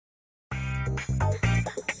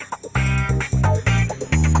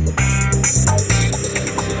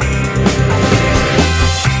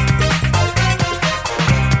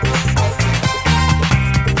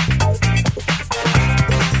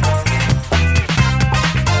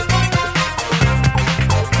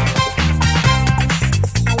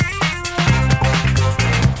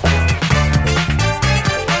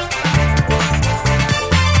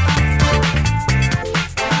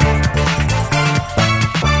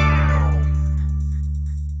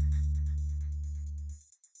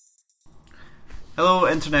Hello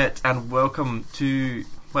Internet and welcome to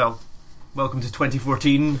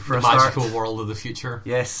 2014 for the a magical start. world of the future.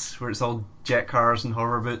 Yes, where it's all jet cars and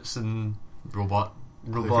hover boots and Robot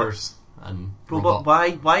hoovers and robot.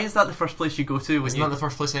 Why is that the first place you go to? Isn't that the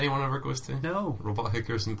first place anyone ever goes to? No. Robot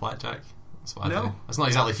hookers and blackjack. That's what I No. do. It's not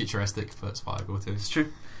exactly futuristic, but it's what I go to. It's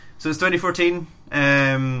true. So it's 2014.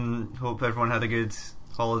 Hope everyone had a good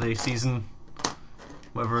holiday season.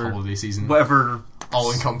 Holiday season. Whatever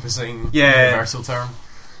All-encompassing, Yeah. universal term.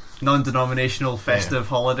 non-denominational festive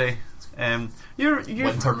holiday. You're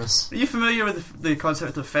Wintermas. Are you familiar with the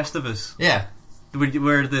concept of Festivus? Yeah.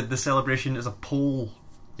 Where the celebration is a pole.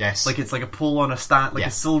 Yes. Like it's like a pole on a stand, like Yeah.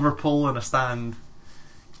 a silver pole on a stand.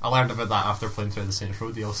 I learned about that after playing through the Saints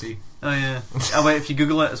Row DLC. Oh yeah. If you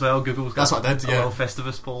Google it as well, Google's got That's what I did, a yeah. little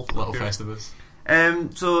Festivus pole. Little Here. Festivus.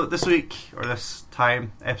 So this week or this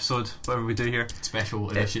time episode, whatever we do here, Special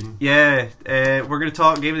edition. we're going to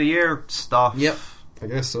talk Game of the Year stuff. Yep. I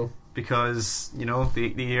guess so. Because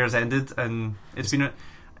the year's ended and it's been.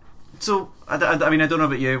 So I mean I don't know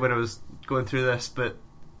about you when I was going through this, but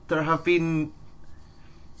there have been.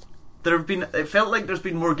 It felt like there's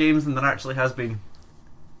been more games than there actually has been.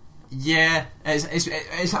 Yeah,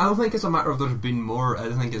 it's, I don't think it's a matter of there's been more. I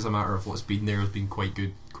don't think it's a matter of what's been there has been quite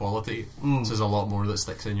good quality. So there's a lot more that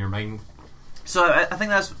sticks in your mind. So I think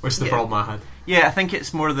that's Which is the problem I had. Yeah, I think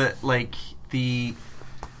it's more that like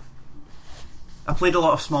I played a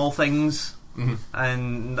lot of small things,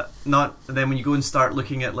 and not. And then when you go and start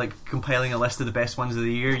looking at like compiling a list of the best ones of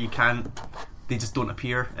the year, you can't. They just don't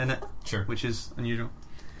appear in it. Sure. Which is unusual.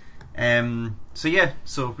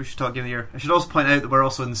 So we should talk Game of the Year. I should also point out that we're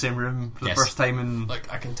also in the same room for the Yes. first time in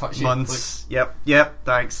Like I can touch you. months. Yep.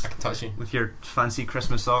 Thanks. I can touch you. With your fancy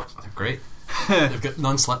Christmas socks. They're great. They've got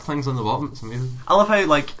non-slip things on the bottom. It's amazing. I love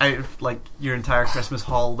how out of your entire Christmas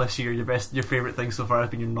haul this year, your favourite thing so far has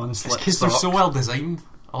been your non-slip Because they're sock. so well designed.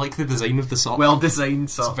 I like the design of the sock. Well designed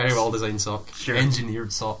it's socks. a very well designed sock. Sure.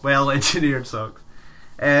 Engineered sock. Well engineered socks.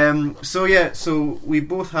 So we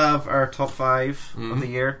both have our top 5 of the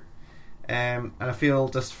year. And I feel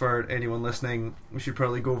just for anyone listening, we should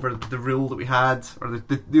probably go over the rule that we had, or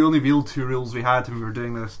the only real 2 rules we had when we were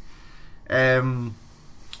doing this.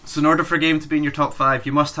 So in order for a game to be in your top 5,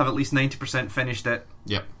 you must have at least 90% finished it.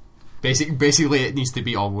 Yep. Basically, it needs to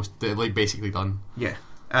be almost basically done. Yeah.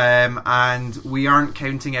 And we aren't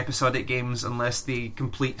counting episodic games unless the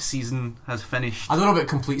complete season has finished. I don't know about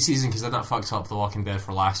complete season because then that fucks up The Walking Dead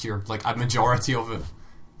for last year. Like a majority of it.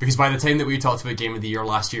 Because by the time that we talked about Game of the Year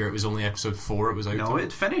last year, it was only episode 4 it was out. No,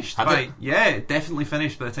 it finished. Had it? Yeah, it definitely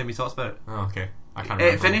finished by the time we talked about it. Oh, okay. I can't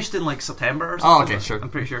remember. It finished in like September or something. Oh, okay, sure. I'm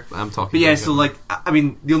pretty sure. I'm talking. But yeah, about so it. like, I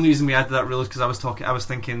mean, the only reason we added that rule is because I was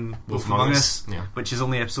thinking Wolf Among Us, Yeah. which is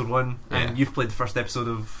only episode 1, and Yeah. you've played the first episode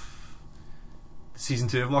of season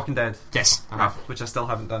 2 of Walking Dead. Yes, I have. Which I still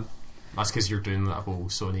haven't done. That's because you're doing that whole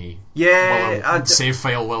Sony Save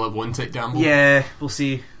file will it won't it gamble. Yeah, we'll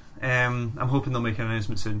see. I'm hoping they'll make an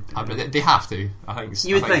announcement soon. But they have to. I think.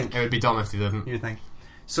 You would think. It would be dumb if they didn't. You would think.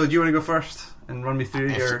 So do you want to go first and run me through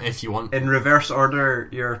If you want. in reverse order,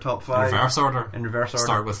 your top 5? Reverse order. In reverse order.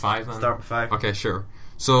 Start with 5 then. Start with 5. Okay, sure.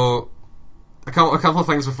 So, a couple of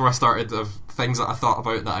things before I started of things that I thought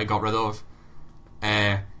about that I got rid of.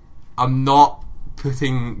 I'm not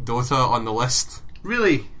putting Dota on the list.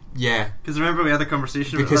 Really? Yeah. Because remember we had a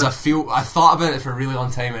conversation Because about I thought about it for a really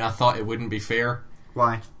long time and I thought it wouldn't be fair.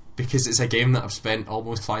 Why? Because it's a game that I've spent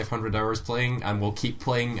almost 500 hours playing and will keep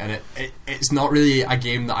playing, and it's not really a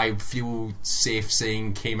game that I feel safe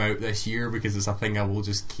saying came out this year because it's a thing I will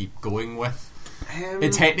just keep going with.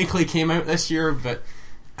 It technically came out this year, but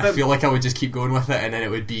I feel like I would just keep going with it, and then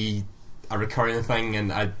it would be a recurring thing,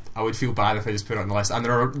 and I would feel bad if I just put it on the list. And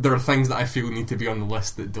there are things that I feel need to be on the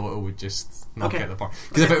list that Dota would just not get the part.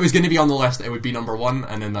 Because if it was going to be on the list, it would be number 1,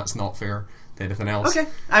 and then that's not fair to anything else. Okay.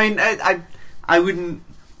 I mean, I wouldn't.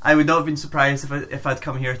 I would not have been surprised if I'd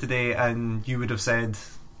come here today and you would have said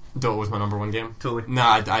Dota was my number 1 game. Totally.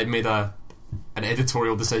 Nah, I made an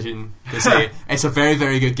editorial decision to say it's a very,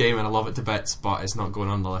 very good game and I love it to bits, but it's not going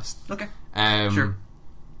on the list. Okay. Sure.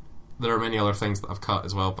 there are many other things that I've cut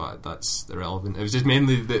as well, but that's irrelevant. It was just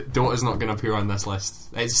mainly that Dota's not going to appear on this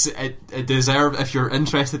list. It deserves, if you're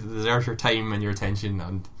interested, it deserves your time and your attention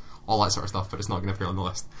and all that sort of stuff, but it's not going to appear on the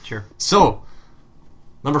list. Sure. So,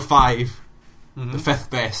 number 5, the 5th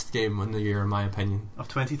best game in the year, in my opinion, Of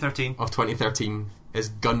 2013 is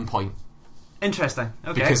Gunpoint. Interesting.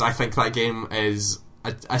 Okay. Because I think that game is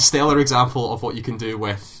a stellar example of what you can do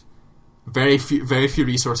with very few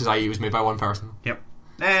resources, i.e. it was made by one person. Yep.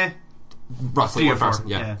 Roughly 3 one or 4. person,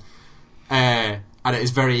 yeah. And it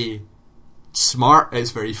is very smart,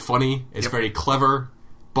 it's very funny, it's very clever,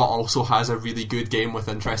 but also has a really good game with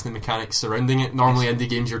interesting mechanics surrounding it. Normally indie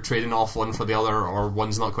games you're trading off one for the other, or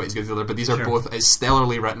one's not quite as good as the other, but these are both, it's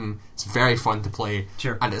stellarly written, it's very fun to play,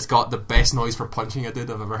 and it's got the best noise for punching a dude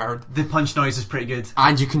I've ever heard. The punch noise is pretty good.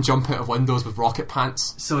 And you can jump out of windows with rocket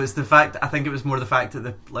pants. So it's the fact, I think it was more the fact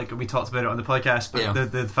that, like we talked about it on the podcast,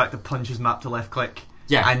 but the fact that punch is mapped to left click.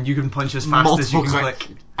 Yeah. And you can punch as fast as you can click.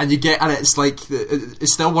 And it's like,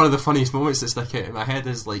 it's still one of the funniest moments that stick out in my head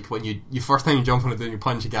is like when you first time you jump on it and you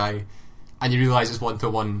punch a guy and you realise it's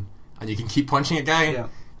 1-to-1 and you can keep punching a guy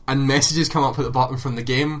and messages come up at the bottom from the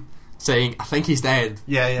game saying, I think he's dead.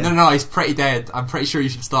 Yeah. No, he's pretty dead. I'm pretty sure you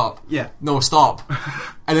should stop. Yeah. No, stop.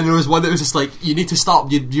 And then there was one that was just like, you need to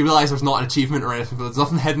stop. You realise there's not an achievement or anything, but there's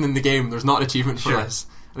nothing hidden in the game. There's not an achievement for this.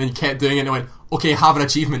 And then you kept doing it and it went, okay, have an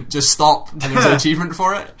achievement, just stop. And there's an achievement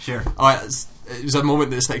for it. Sure. It was a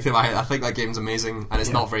moment that stuck to my head. I think that game's amazing, and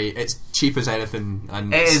it's not very. It's cheap as anything,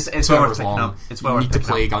 and it's 2 well hours worth picking long. up. It's well you worth need to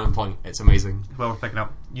picking play Gunpoint. It's amazing. It's well worth picking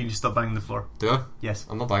up. You need to stop banging the floor. Do I? Yes.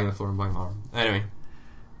 I'm not banging the floor. I'm banging the arm. Anyway,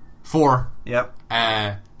 4. Yep.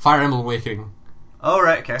 Fire Emblem Awakening. Oh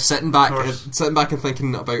right, okay. Sitting back and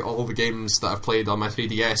thinking about all the games that I've played on my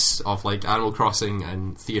 3DS of like Animal Crossing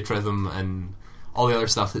and Theatrhythm and all the other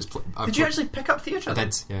stuff that's. Did you actually pick up Theatrhythm? I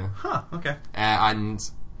did, yeah. Huh. Okay. And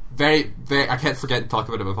very, very. I can't forget to talk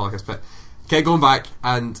about it in my podcast, but kept going back,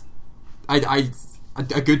 and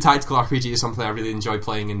a good tactical RPG is something I really enjoy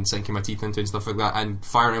playing and sinking my teeth into and stuff like that. And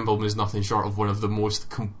Fire Emblem is nothing short of one of the most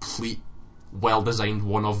complete, well-designed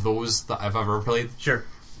one of those that I've ever played. Sure.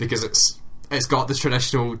 Because it's got this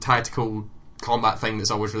traditional tactical combat thing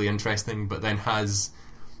that's always really interesting, but then has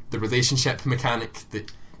the relationship mechanic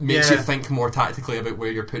that makes you think more tactically about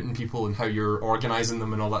where you're putting people and how you're organising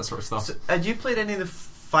them and all that sort of stuff. So, had you played any of the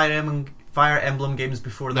Fire Emblem games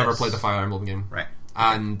before Never this? played the Fire Emblem game. Right.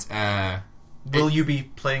 And will you be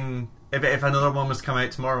playing if another one was to come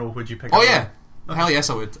out tomorrow? Would you pick? Oh up yeah, one? hell yes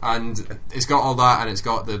I would. And it's got all that, and it's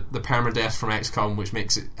got the permadeath from XCOM, which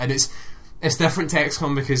makes it, and it's different to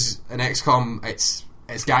XCOM because in XCOM it's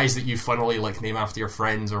guys that you funnily like name after your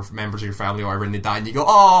friends or members of your family or whatever, and they die and you go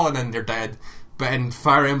oh, and then they're dead. But in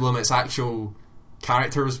Fire Emblem it's actual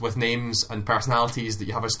characters with names and personalities that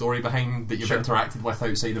you have a story behind that you've interacted with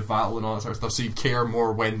outside of battle and all that sort of stuff, so you care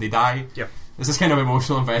more when they die. Yep. There's this kind of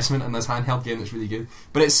emotional investment in this handheld game that's really good,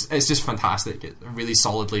 but it's just fantastic. It's a really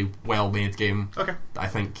solidly well made game. Okay. That I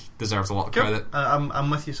think deserves a lot of credit. I'm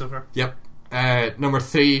with you so far. Yep. Number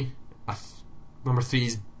 3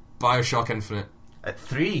 is Bioshock Infinite. At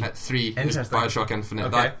 3 is Bioshock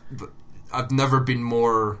Infinite. Okay. I've never been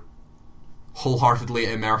more wholeheartedly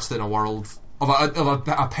immersed in a world of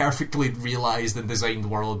a perfectly realised and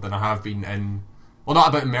designed world than I have been in. Well, not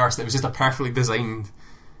about immersed. It was just a perfectly designed,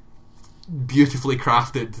 beautifully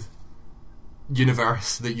crafted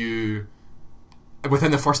universe that you.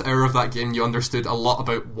 Within the first hour of that game, you understood a lot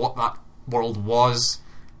about what that world was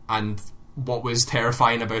and what was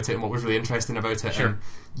terrifying about it and what was really interesting about it. Sure. And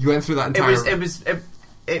you went through that entire.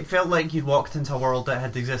 It felt like you'd walked into a world that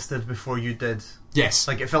had existed before you did. Yes.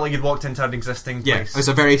 Like, it felt like you'd walked into an existing place. It was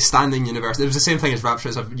a very standing universe. It was the same thing as Rapture.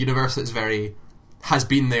 It's a universe that's has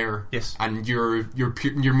been there. Yes. And you're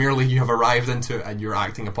merely, you have arrived into it and you're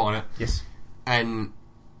acting upon it. Yes. And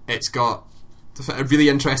it's got a really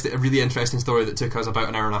interesting story that took us about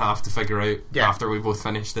an hour and a half to figure out after we both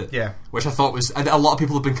finished it. Yeah. Which I thought was, a lot of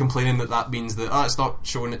people have been complaining that means that it's not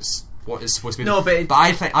showing it's what it's supposed to be. No, but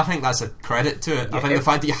I think that's a credit to it. Yeah, I think the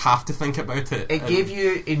fact that you have to think about it. It gave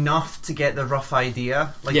you enough to get the rough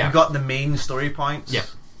idea. Like, you got the main story points. Yeah.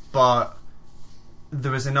 But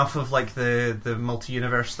there was enough of like the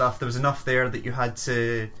multi-universe stuff. There was enough there that you had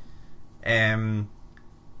to. There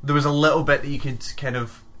was a little bit that you could kind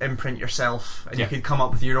of imprint yourself, and you could come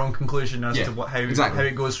up with your own conclusion as to how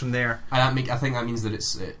it goes from there. And I think that means that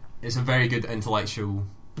it's a very good intellectual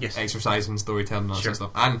exercise in storytelling and that sort of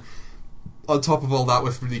stuff. And on top of all that,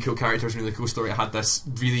 with really cool characters and really cool story, I had this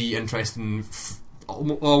really interesting,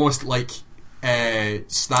 almost like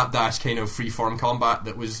snapdash kind of freeform combat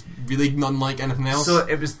that was really unlike anything else. So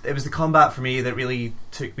it was the combat for me that really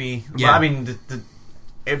took me. Yeah. Well, I mean,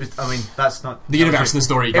 it was. I mean, that's not the universe and the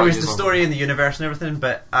story. It was the story and the universe and everything,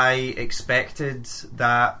 but I expected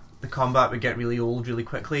that the combat would get really old really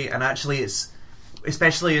quickly, and actually, it's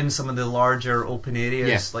especially in some of the larger open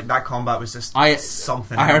areas, like that combat was just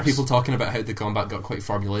something. I heard else. people talking about how the combat got quite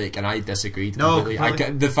formulaic, and I disagreed completely. No, I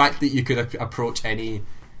get the fact that you could approach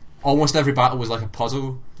almost every battle was like a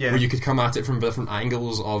puzzle, where you could come at it from different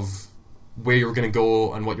angles of where you were going to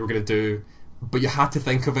go and what you were going to do. But you had to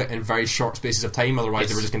think of it in very short spaces of time, otherwise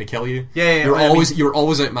they were just going to kill you. You were always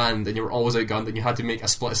outmanned and you were always outgunned, and you had to make a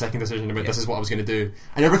split-second decision about this is what I was going to do.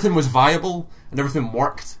 And everything was viable and everything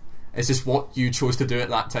worked. It's just what you chose to do at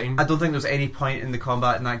that time. I don't think there's any point in the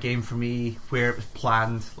combat in that game for me where it was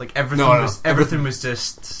planned. Like everything was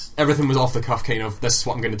just everything was off the cuff, kind of. This is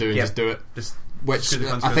what I'm going to do, and just do it. Which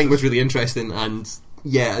I think was really interesting, and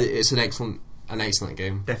it's an excellent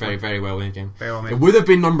game. Definitely. Very, very well made game. Very well made. It would have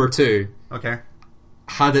been number 2. Okay.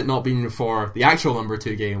 Had it not been for the actual number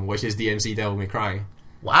 2 game, which is DMC Devil May Cry.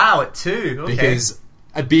 Wow, at 2. Okay. Because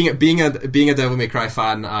being a Devil May Cry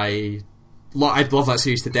fan, I'd love that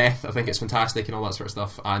series to death. I think it's fantastic and all that sort of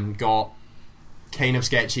stuff. And got kind of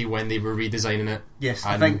sketchy when they were redesigning it. Yes,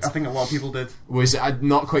 I think a lot of people did. I'm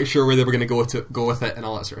not quite sure where they were going to go with it and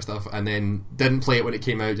all that sort of stuff. And then didn't play it when it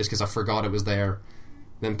came out just because I forgot it was there.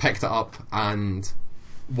 Then picked it up and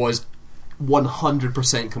was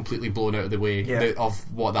 100% completely blown out of the way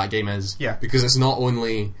of what that game is. Yeah. Because it's not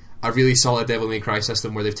only a really solid Devil May Cry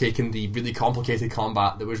system where they've taken the really complicated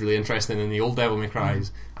combat that was really interesting in the old Devil May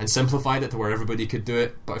Crys and simplified it to where everybody could do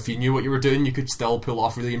it, but if you knew what you were doing, you could still pull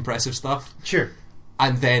off really impressive stuff. Sure.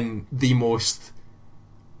 And then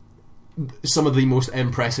some of the most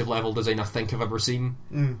impressive level design I think I've ever seen.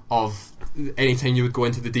 Of anytime you would go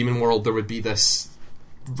into the demon world, there would be this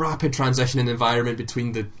rapid transition in environment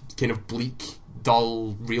between the kind of bleak,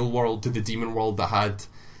 dull real world to the demon world that had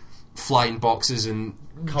flying boxes and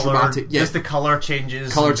dramatic, just the colour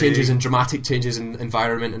changes, and dramatic changes in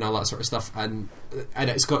environment and all that sort of stuff, and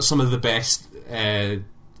it's got some of the best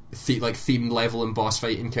theme level and boss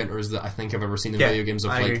fight encounters that I think I've ever seen in video games.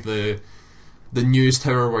 Of like the news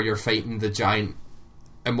tower where you're fighting the giant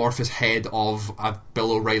amorphous head of a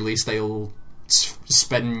Bill O'Reilly style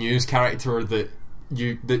spin news character that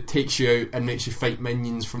takes you out and makes you fight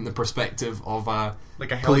minions from the perspective of a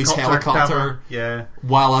police helicopter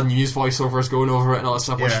while a news voiceover is going over it and all that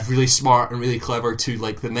stuff, which is really smart and really clever. To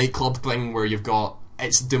like the nightclub thing where you've got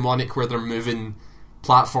it's demonic where they're moving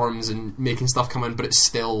platforms and making stuff come in, but it's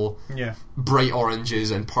still bright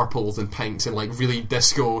oranges and purples and pinks and like really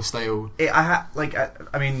disco style.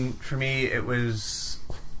 I mean, for me it was.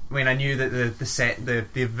 I mean, I knew that the set, the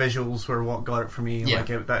visuals were what got it for me.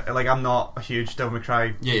 Like I'm not a huge Devil May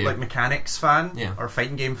Cry like mechanics fan or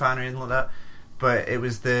fighting game fan or anything like that, but it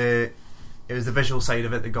was the visual side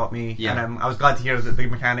of it that got me. And I was glad to hear that the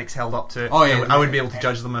mechanics held up to it. I wouldn't be able to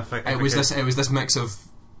judge them if it was this mix of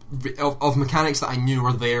mechanics that I knew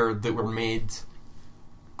were there that were made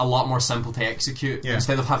a lot more simple to execute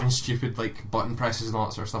instead of having stupid like button presses and all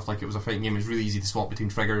that sort of stuff. Like it was a fighting game, it was really easy to swap between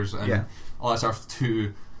triggers and all that stuff.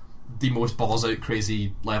 To the most balls out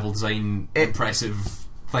crazy level design impressive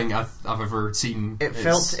thing I've ever seen. It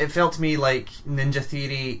felt to me like Ninja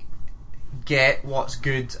Theory get what's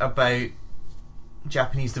good about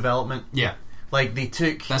Japanese development. Like they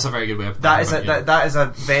took. That's a very good way of that is that is a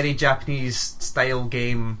very Japanese style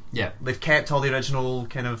game. They've kept all the original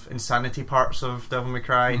kind of insanity parts of Devil May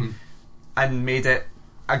Cry and made it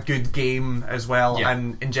a good game as well,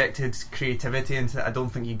 and injected creativity into it. I don't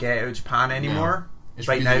think you get out of Japan anymore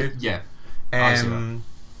right now. But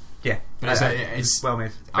it's well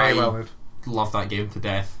made, very well made. Love that game to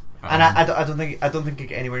death. And I don't think it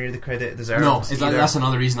get anywhere near the credit it deserves. No, that's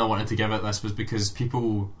another reason I wanted to give it this, was because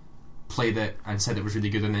people played it and said it was really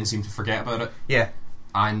good and then seemed to forget about it.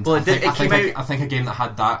 And I think a game that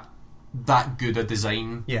had that good a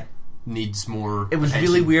design needs more. It was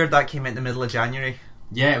really weird that came out in the middle of January.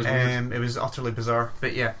 It was weird. It was utterly bizarre,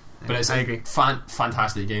 but it's I agree.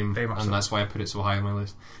 Fantastic game, very much and so. That's why I put it so high on my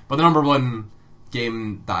list. But the number one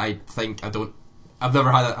game that I think I've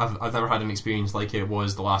never had an experience like it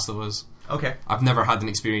was The Last of Us. Okay. I've never had an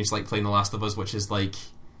experience like playing The Last of Us, which is like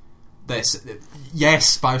this.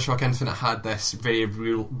 Yes, Bioshock Infinite had this very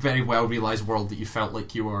well realized world that you felt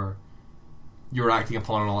like you were acting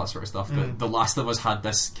upon and all that sort of stuff. But The Last of Us had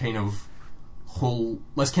this kind of whole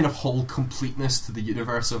completeness to the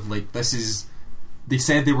universe of like, this is. They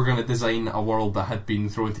said they were going to design a world that had been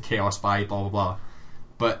thrown to chaos by blah blah blah,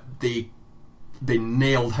 but they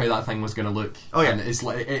nailed how that thing was going to look. And it's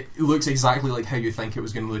like it looks exactly like how you think it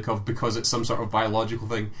was going to look because it's some sort of biological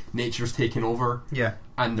thing. Nature's taken over.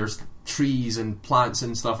 And there's trees and plants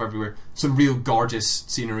and stuff everywhere. Some real gorgeous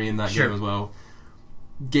scenery in that game as well.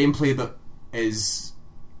 Gameplay that is,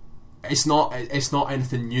 it's not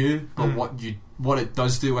anything new, but what it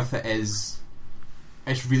does do with it is,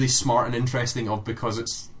 it's really smart and interesting. Because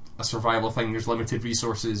it's a survival thing, there's limited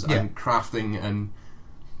resources and crafting, and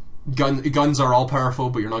guns are all powerful,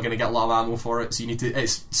 but you're not going to get a lot of ammo for it. So you need to,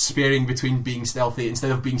 it's sparing between being stealthy,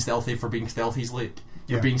 instead of being stealthy for being stealthy's like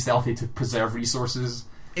you're being stealthy to preserve resources.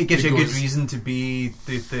 It gives you a good reason to be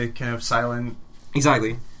the kind of silent.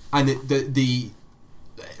 Exactly, and the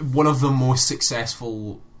one of the most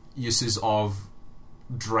successful uses of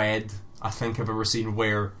dread I think I've ever seen,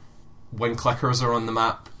 where when clickers are on the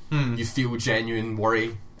map, you feel genuine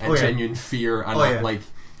worry and genuine fear, and like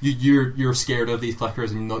you're scared of these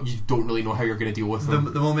clickers, and you don't really know how you're going to deal with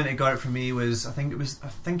them. The moment it got it for me was I think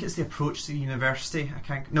it's the approach to the university.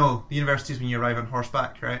 The university is when you arrive on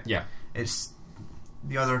horseback, right? Yeah, it's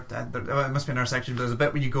the other. It must be in our section, but there's a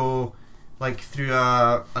bit where you go like through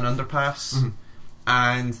an underpass.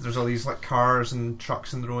 And there's all these like cars and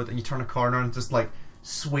trucks in the road, and you turn a corner and just like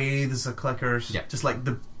swathes of clickers, just like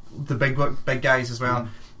the big guys as well.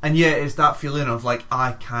 And it's that feeling of like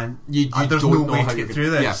I can't. There's no way to get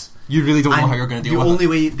through this. Yeah. You really don't know how you're going to deal with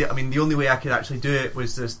it. The only way I could actually do it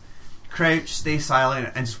was just crouch, stay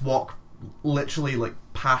silent, and just walk literally like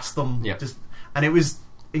past them. Yeah. And it was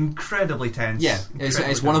incredibly tense. Yeah,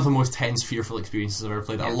 it's one of the most tense, fearful experiences I've ever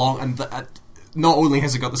played. Not only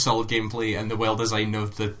has it got the solid gameplay and the well design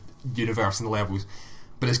of the universe and the levels,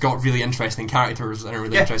 but it's got really interesting characters and a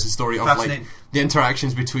really interesting story of like the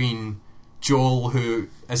interactions between Joel, who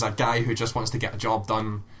is a guy who just wants to get a job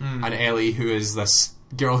done, and Ellie, who is this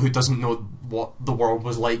girl who doesn't know what the world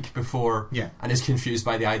was like before, and is confused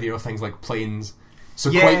by the idea of things like planes.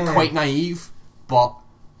 So quite naive, but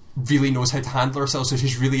really knows how to handle herself. So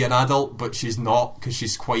she's really an adult, but she's not, because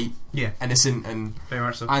she's quite innocent, and very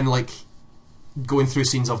much so. And like going through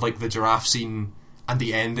scenes of like the giraffe scene and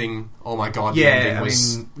the ending. Oh my god,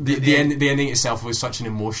 the ending itself was such an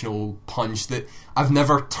emotional punch that I've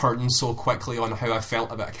never turned so quickly on how I felt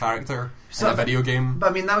about a character in a video game.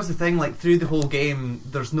 But I mean, that was the thing, like through the whole game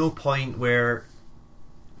there's no point where,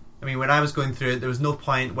 I mean, when I was going through it, there was no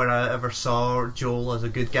point where I ever saw Joel as a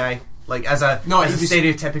good guy, like as a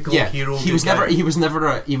stereotypical hero. He was never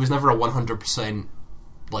a 100%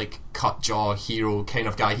 like cut jaw hero kind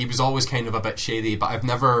of guy. He was always kind of a bit shady, but I've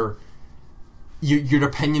never. Your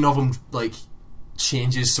opinion of him like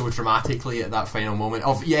changes so dramatically at that final moment.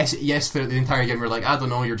 Of yes, throughout the entire game we're like, I don't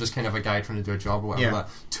know, you're just kind of a guy trying to do a job or whatever. That,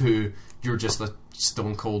 to you're just a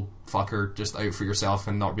stone cold fucker just out for yourself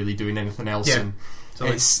and not really doing anything else. And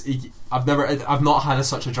I've not had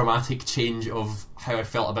such a dramatic change of how I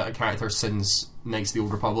felt about a character since Knights of the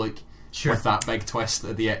Old Republic. With that big twist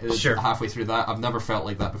at the halfway through that, I've never felt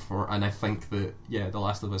like that before, and I think that The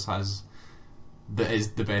Last of Us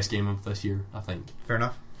is the best game of this year. I think. Fair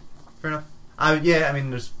enough. I mean,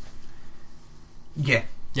 there's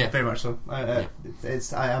very much so.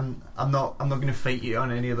 I'm not going to fight you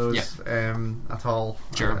on any of those at all.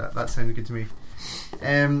 Sure, that sounded good to me.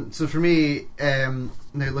 So for me, now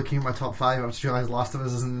looking at my top 5, I just realised Last of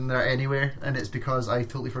Us isn't in there anywhere, and it's because I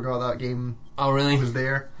totally forgot that game. Oh really? Was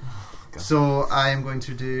there. So I am going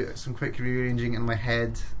to do some quick rearranging in my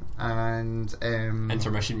head, and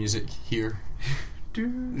intermission music here.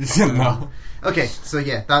 No. Okay, so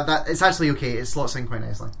that it's actually okay. It slots in quite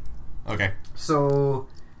nicely. Okay. So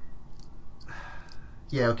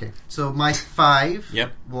okay. So my 5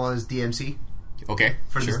 was DMC. Okay.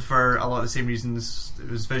 For a lot of the same reasons.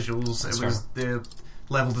 It was visuals. It was the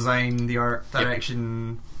level design, the art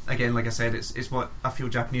direction. Again, like I said, it's what I feel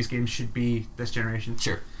Japanese games should be this generation.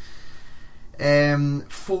 Sure.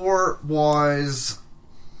 4 was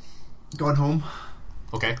Gone Home.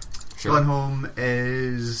 Okay, sure. Gone Home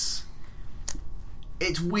is...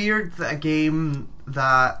 It's weird that a game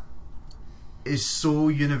that is so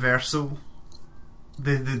universal,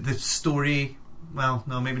 the story... Well,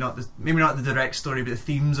 no, maybe not the direct story, but the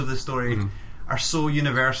themes of the story are so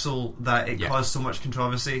universal that it caused so much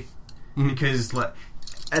controversy. Because, like,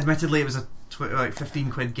 admittedly, it was a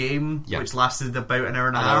 15 quid game, which lasted about an hour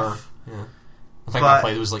and a half. Yeah. I think I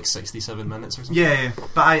played it was like 67 minutes or something. Yeah,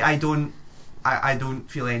 but I don't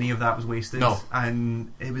feel any of that was wasted. No.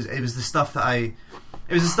 And it was the stuff that I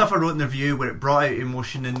wrote in the review where it brought out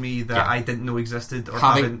emotion in me that I didn't know existed or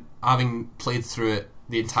having played through it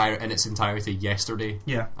in its entirety yesterday.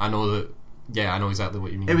 Yeah. I know exactly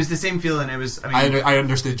what you mean. It was the same feeling. It was. I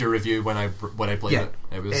understood your review when I played it.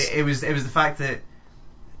 It was the fact that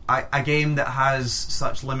a game that has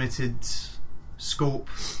such limited scope,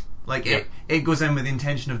 like it goes in with the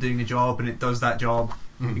intention of doing a job and it does that job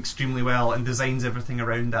extremely well and designs everything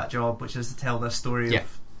around that job, which is to tell this story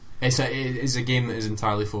of... It's a game that is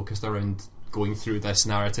entirely focused around going through this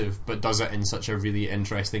narrative, but does it in such a really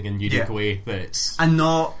interesting and unique way that it's... And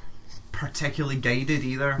not particularly guided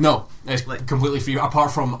either. No, it's completely free,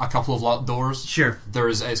 apart from a couple of locked doors. Sure.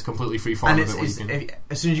 It's completely free form and of it.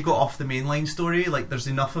 As soon as you go off the mainline story, like, there's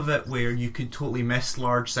enough of it where you could totally miss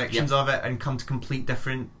large sections of it and come to complete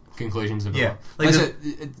different conclusions of it. Like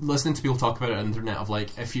listening to people talk about it on the internet of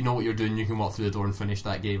like, if you know what you're doing, you can walk through the door and finish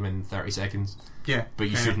that game in 30 seconds. Yeah. But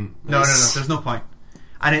you shouldn't. No, there's no point.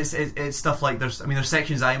 And it's stuff like there's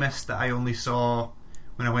sections I missed that I only saw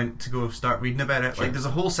when I went to go start reading about it. Sure. Like, there's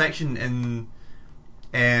a whole section in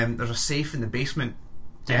there's a safe in the basement.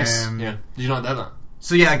 Yes. Did you not do that?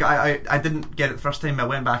 So yeah, I didn't get it the first time, but I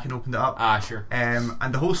went back and opened it up. Sure.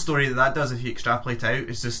 And the whole story that does, if you extrapolate out,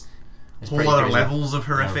 is just whole other levels of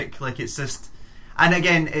horrific. Like, it's just, and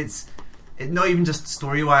again, it's not even just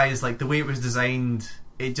story wise. Like, the way it was designed,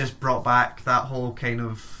 it just brought back that whole kind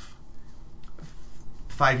of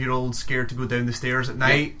 5-year-old scared to go down the stairs at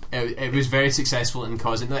night. It was very successful in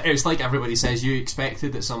causing... It's like everybody says, you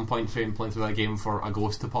expected at some point playing through that game for a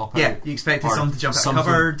ghost to pop out. Yeah, you expected someone to jump out a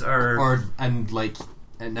cupboard, and like,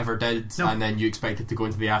 it never did. No. And then you expected to go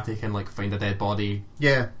into the attic and like find a dead body.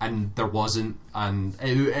 Yeah. And there wasn't. And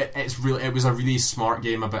it was a really smart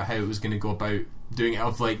game about how it was going to go about doing it.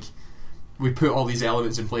 Of like, we put all these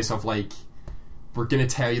elements in place of like, we're going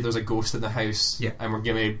to tell you there's a ghost in the house, and we're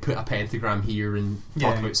going to put a pentagram here and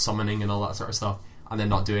talk about summoning and all that sort of stuff, and then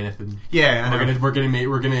not do anything. Yeah, and we're going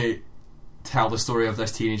to tell the story of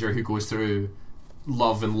this teenager who goes through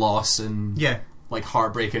love and loss and like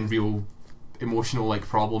heartbreak and real emotional like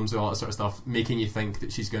problems and all that sort of stuff, making you think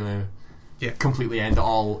that she's going to completely end it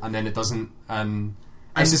all, and then it doesn't. And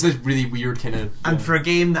it's just this really weird kind of. And for a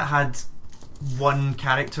game that had one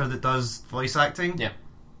character that does voice acting,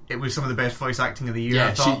 it was some of the best voice acting of the year.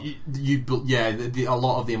 I thought. A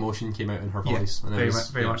lot of the emotion came out in her voice. And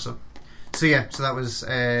very much so. So that was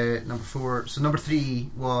number 4. So number 3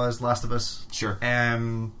 was Last of Us. Sure.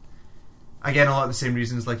 Again, a lot of the same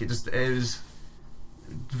reasons. Like, it was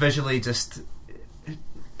visually just.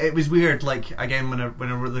 It was weird. Like, again, when I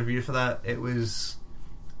wrote the review for that, it was.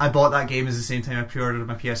 I bought that game at the same time I pre-ordered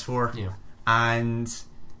my PS4, and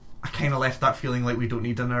I kind of left that feeling like we don't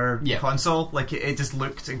need another console. Like, it just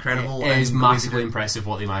looked incredible. It is massively impressive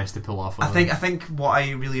what they managed to pull off. I think what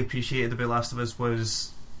I really appreciated about Last of Us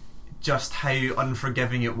was just how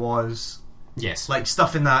unforgiving it was. Yes, like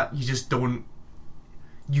stuff in that you just don't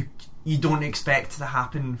you don't expect to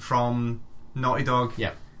happen from Naughty Dog.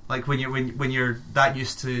 Yeah, like when you're that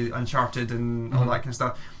used to Uncharted and all that kind of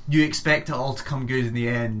stuff, you expect it all to come good in the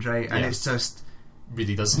end, right? And it's just.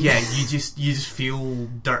 Really doesn't. Yeah, you just feel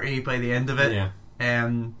dirty by the end of it. Yeah.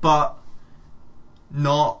 But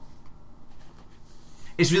not.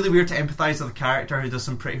 It's really weird to empathise with a character who does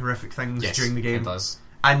some pretty horrific things during the game. It does.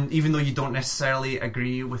 And even though you don't necessarily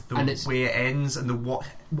agree with the way it ends and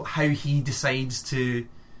how he decides to.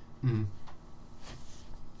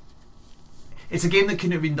 It's a game that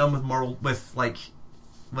couldn't have been done with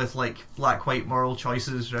black white moral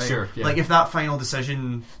choices, right? Sure. Yeah. Like, if that final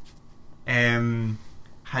decision.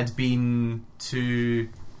 Had been to,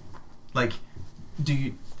 like, do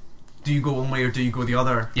you go one way or do you go the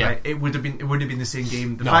other? Yeah, right? It wouldn't have been the same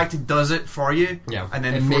game. The fact it does it for you, and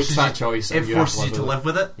then it forces that choice. It forces you to live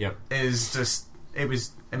with it. Yep. Is just it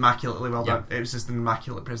was immaculately well done. It was just an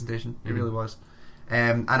immaculate presentation. It really was.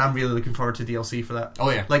 And I'm really looking forward to DLC for that. Oh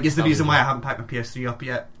yeah, like it's the reason why I haven't packed my PS3 up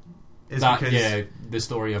yet. Because the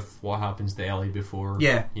story of what happens to Ellie before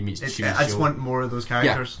he meets Chief. I just want more of those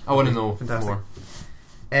characters. I want to know more.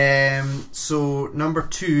 So number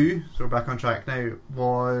 2, so we're back on track now,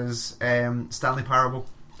 was Stanley Parable.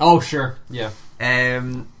 Oh sure, yeah.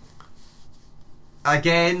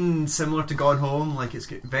 Again, similar to Gone Home, like it's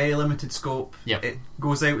got very limited scope. Yep. It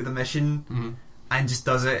goes out with a mission and just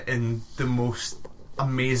does it in the most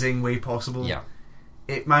amazing way possible. Yeah.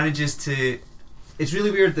 It manages to. It's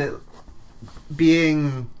really weird that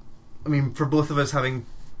for both of us having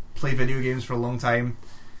played video games for a long time,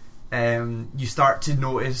 you start to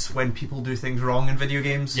notice when people do things wrong in video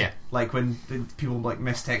games. Yeah. Like when people like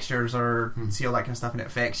miss textures or see all that kind of stuff and it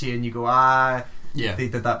affects you and you go, they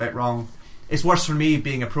did that bit wrong. It's worse for me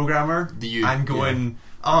being a programmer and going,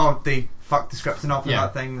 they fucked the scripting up with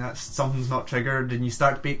that thing, something's not triggered, and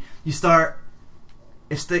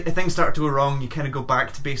if things start to go wrong, you kind of go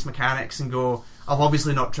back to base mechanics and go, I've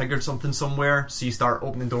obviously not triggered something somewhere, so you start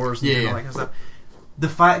opening doors and doing all that kind of stuff. The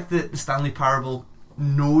fact that the Stanley Parable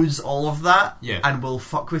knows all of that and will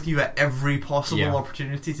fuck with you at every possible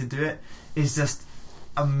opportunity to do it is just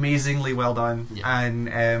amazingly well done,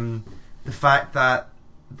 and the fact that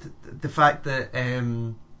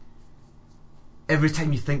every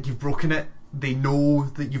time you think you've broken it, they know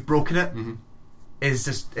that you've broken it. Is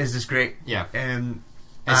just great. Yeah.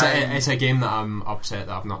 It's a game that I'm upset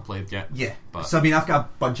that I've not played yet. Yeah. But so I mean, I've got a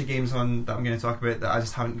bunch of games on that I'm going to talk about that I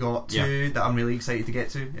just haven't got to, that I'm really excited to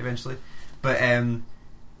get to eventually. But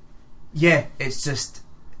it's just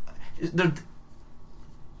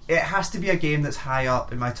it has to be a game that's high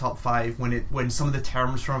up in my top 5 when some of the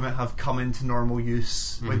terms from it have come into normal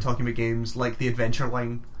use when talking about games, like the adventure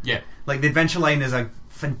line. Yeah. Like the adventure line is a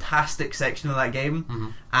fantastic section of that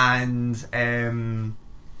game, and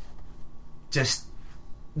just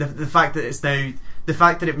the fact that it's now, the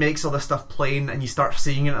fact that it makes all this stuff plain and you start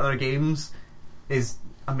seeing it in other games is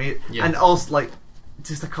amazing. And also, like,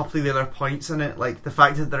 just a couple of the other points in it, like the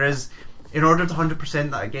fact that there is, in order to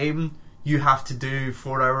 100% that game, you have to do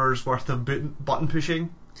 4 hours worth of button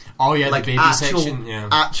pushing. Oh yeah, like the baby section. Yeah,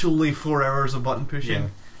 actually 4 hours of button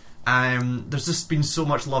pushing. There's just been so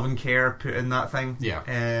much love and care put in that thing.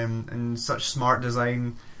 And such smart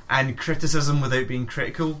design and criticism without being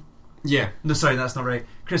critical. No, sorry, that's not right.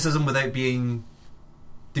 Criticism without being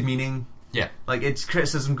demeaning. Like, it's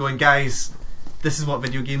criticism going, guys, this is what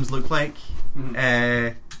video games look like.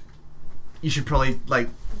 You should probably, like,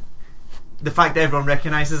 the fact that everyone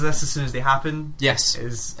recognises this as soon as they happen.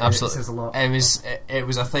 Is absolutely, it says a lot. It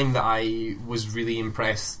was a thing that I was really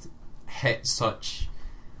impressed hit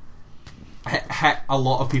a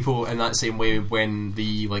lot of people in that same way when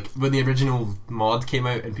the original mod came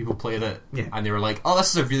out and people played it and they were like, oh, this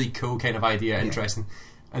is a really cool kind of idea, interesting,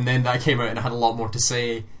 and then that came out and it had a lot more to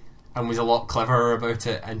say and was a lot cleverer about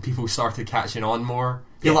it, and people started catching on more.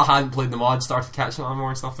 People that hadn't played the mod started catching on more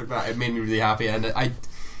and stuff like that. It made me really happy, and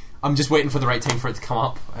I'm just waiting for the right time for it to come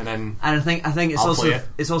up, and then I think it's also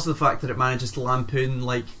the fact that it manages to lampoon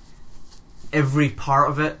like every part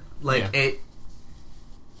of it. Like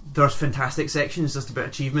there's fantastic sections just about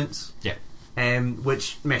achievements.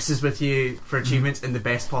 Which messes with you for achievements in the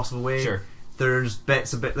best possible way. There's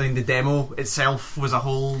bits about, I mean, the demo itself was a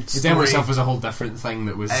whole story. The demo itself was a whole different thing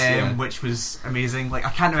that was which was amazing. Like,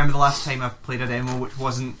 I can't remember the last time I've played a demo which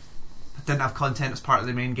didn't have content as part of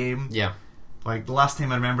the main game. Like, the last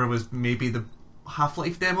time I remember was maybe the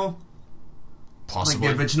Half-Life demo. Possibly.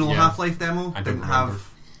 Like the original Half-Life demo. I didn't remember.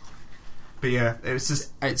 But yeah, it was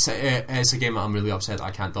just... It's a game that I'm really upset that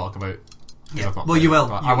I can't talk about. Well, you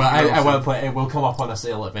will. I will play it. It will come up on a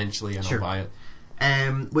sale eventually and I'll buy it.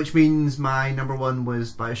 Which means my number 1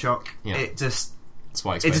 was Bioshock. It just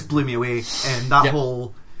blew me away. And that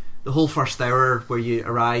the whole first hour where you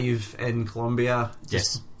arrive in Colombia,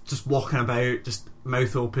 just walking about, just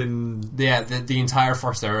mouth open. The entire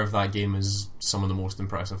first hour of that game is some of the most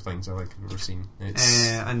impressive things I've ever seen. It's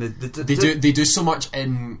and they do so much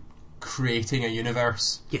in creating a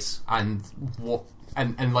universe. And what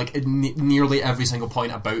and like nearly every single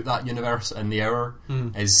point about that universe in the hour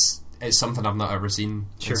is something I've not ever seen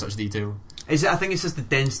in such detail. I think it's just the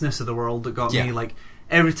denseness of the world that got me. Like,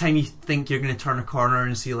 every time you think you're going to turn a corner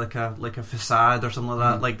and see like a facade or something like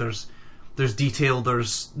that, like there's detail,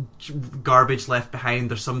 there's garbage left behind,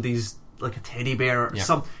 there's somebody's, like, a teddy bear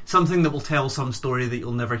or something that will tell some story that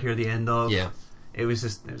you'll never hear the end of. It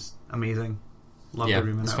was amazing. Love the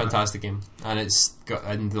room in it's a fantastic game, and it's got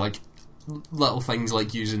like little things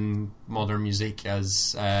like using modern music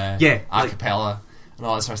as a cappella and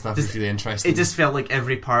all that sort of stuff is really interesting. It just felt like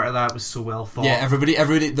every part of that was so well thought. Everybody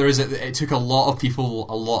it took a lot of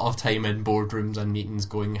people a lot of time in boardrooms and meetings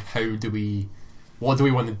going, what do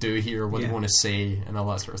we want to do here, what do we want to say, and all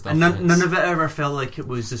that sort of stuff. And none of it ever felt like it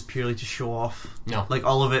was just purely to show off. No. Like,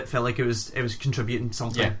 all of it felt like it was contributing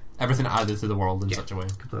something. Everything added to the world in such a way.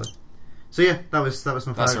 Completely. So that was my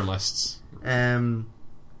 5. That's our lists. I'm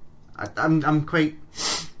quite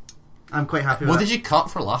happy with What did you cut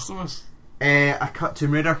for Last of Us? I cut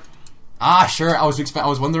Tomb Raider. Sure. I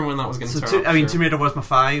was wondering when that was going to turn up. Tomb Raider was my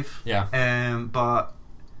 5. But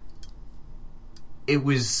it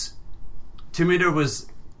was... Tomb Raider was...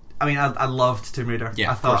 I mean, I loved Tomb Raider.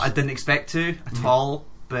 I thought I didn't expect to at all,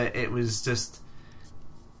 but it was just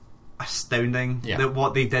astounding that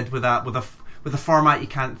what they did with that, with a format you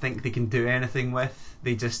can't think they can do anything with.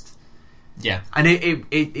 They just... And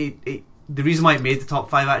it the reason why it made the top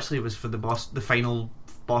 5 actually was for the final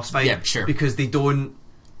boss fight. Because they don't...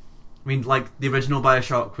 I mean, like, the original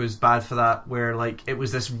Bioshock was bad for that, where, like, it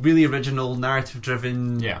was this really original,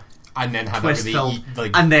 narrative-driven... And then had traditional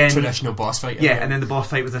boss fight. And then the boss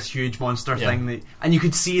fight was this huge monster thing. And you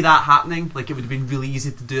could see that happening. Like, it would have been really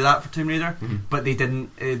easy to do that for Tomb Raider, but they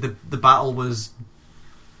didn't. The battle was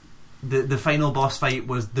the final boss fight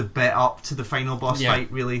was the bit up to the final boss Yeah.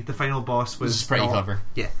 fight. Really, the final boss was This is pretty not- clever.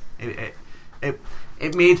 Yeah,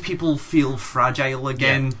 it made people feel fragile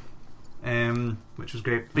again, which was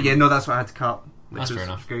great. But yeah, no, that's what I had to cut. Which That's was, fair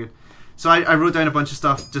enough. Good. So I wrote down a bunch of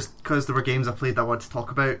stuff just because there were games I played that I wanted to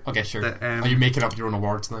talk about. Okay, sure. That, Are you making up your own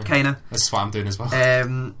awards now? Kinda. This is what I'm doing as well.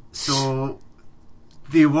 So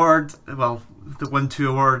the award, well, the 1-2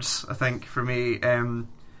 awards, I think for me,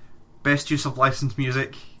 best use of licensed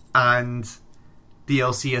music and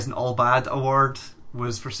DLC isn't all bad award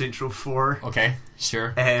was for Saints Row 4. Okay,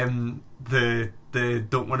 sure. The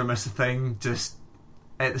don't want to miss a thing just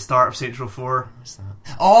at the start of Saints Row 4. What's that?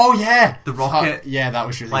 Oh yeah, The rocket. Yeah, that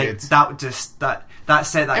was really Like good. that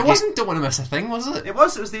set that It game- wasn't Don't Want to Miss a Thing, was it? It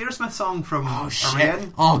was the Aerosmith song from Oh shit!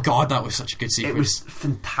 Armageddon. Oh god, that was such a good sequence. It was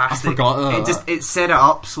fantastic. I forgot about it set it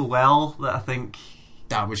up so well that I think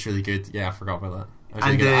That was really good. Yeah, I forgot about that. That was And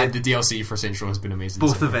really good. the- And the DLC for Saints Row has been amazing.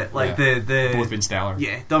 both so of far. it, like Yeah. the both been stellar.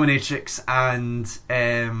 yeah, Dominatrix and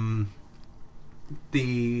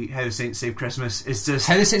the How the Saints Save Christmas is just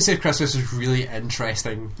How the Saints Save Christmas was really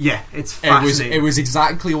interesting. yeah, it's It was fascinating.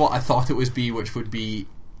 exactly what I thought it would be, which would be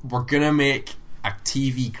we're gonna make a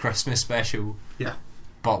TV Christmas special, yeah,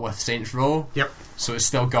 but with Saints Row. yep, So it's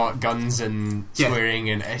still got guns and Yeah. swearing,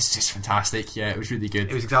 and it's just fantastic. Yeah, it was really good.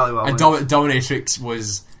 it was exactly what I And wanted. Dominatrix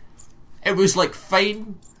was, it was like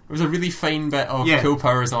fine. It was a really fine bit of Yeah. cool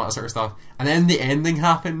powers and all that sort of stuff. And then the ending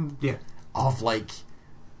happened Yeah, of like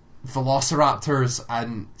velociraptors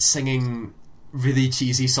and singing really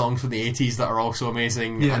cheesy songs from the 80s that are also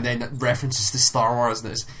amazing, Yeah. and then references to Star Wars,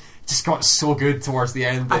 and it just got so good towards the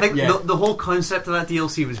end. I think yeah. the whole concept of that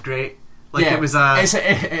DLC was great. Like Yeah, it was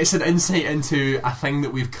it's an insight into a thing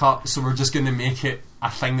that we've cut, so we're just going to make it a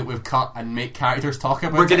thing that we've cut and make characters talk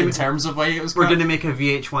about We're it gonna in ma- terms of why it was we're cut. going to make a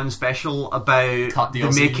VH1 special about Cut the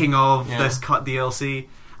DLC. making of Yeah. this cut DLC.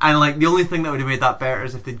 And like the only thing that would have made that better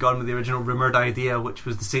is if they'd gone with the original rumored idea, which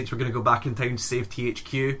was the Saints were going to go back in time to save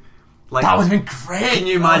THQ. Like, That would have been great. can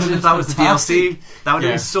you imagine if that was the DLC? That would have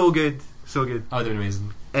Yeah. been so good, so good. That would have been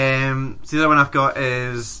amazing. So the other one I've got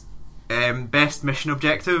is best mission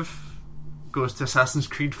objective goes to Assassin's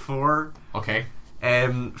Creed 4 Okay.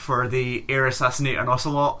 for the Air Assassinate and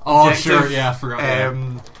Ocelot Oh, objective. sure. Yeah, I forgot. Yeah.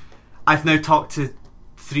 I've now talked to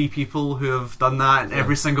 3 people who have done that, and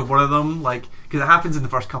every single one of them, like, because it happens in the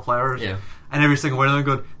first couple hours, Yeah. and every single one of them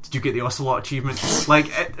going, "Did you get the Ocelot achievement?" Like,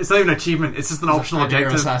 it's not even an achievement; it's just an optional And Air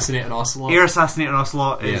objective. Assassinate and Ocelot. Air Assassinate and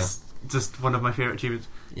Ocelot is just one of my favourite achievements.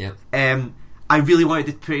 Yeah. I really wanted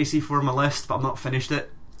to put AC4 on my list, but I've not finished it,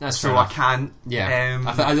 That's so fair I enough. can't. Yeah.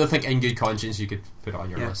 I don't think in good conscience you could put it on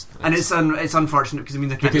your Yeah. list. And it's unfortunate because I mean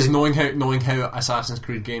they can't because really- knowing how Assassin's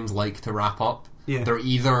Creed games like to wrap up, Yeah. they're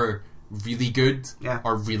either really good Yeah.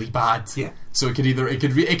 or really bad. Yeah. So it could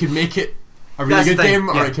make it a really That's good the thing, game,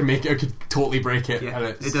 or yeah. it could totally break it. Yeah, and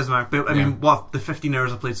it doesn't matter. But I mean, the 15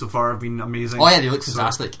 hours I've played so far have been amazing. Oh yeah, they look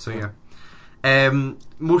fantastic. So yeah.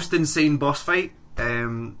 Most insane boss fight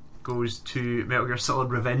goes to Metal Gear Solid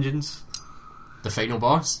Revengeance. The final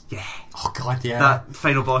boss. Yeah. Oh god, yeah. That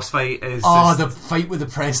final boss fight is oh, just, the fight with the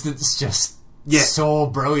president's just Yeah. so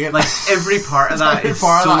brilliant. like every part of that Every is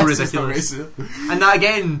part so of that is just ridiculous. amazing. And that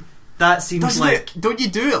again, that seems Doesn't like it? Don't you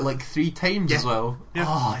do it like 3 times Yeah. as well? Yeah.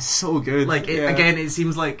 Oh, it's so good. again, it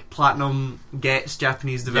seems like Platinum gets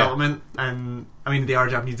Japanese development, and I mean they are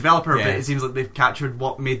a Japanese developer, Yeah. but it seems like they've captured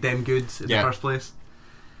what made them good in the Yeah. first place.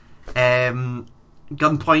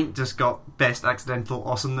 Gunpoint just got best accidental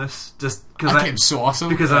awesomeness, just because that game's so awesome.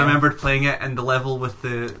 because yeah. I remembered playing it in the level with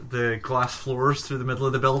the glass floors through the middle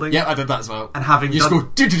of the building. Yeah, I did that as well. And having You just done, go.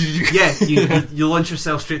 "Do-do-do-do." yeah, you launch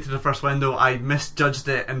yourself straight to the first window. I misjudged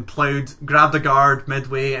it and grabbed a guard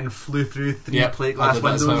midway and flew through 3 Yep, plate I glass did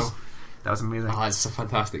that as windows. well. That was amazing. Oh, it's a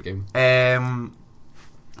fantastic game.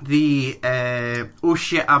 Oh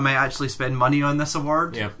shit, I might actually spend money on this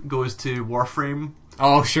award. Yep. Goes to Warframe.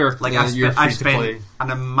 Oh sure, Like yeah, you're I've free to play.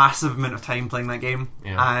 spent a massive amount of time playing that game,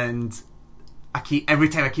 Yeah. and every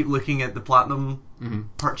time I keep looking at the platinum Mhm.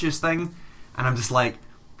 purchase thing, and I'm just like,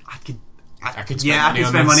 I could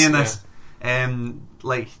spend money on this.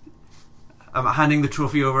 Like I'm handing the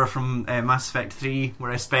trophy over from Mass Effect 3,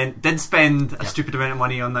 where I did spend a Yep. stupid amount of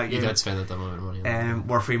money on that You game. did spend a dumb amount of money on that.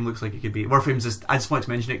 Warframe looks like it could be. Warframe's just. I just wanted to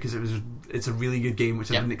mention it because it's a really good game, which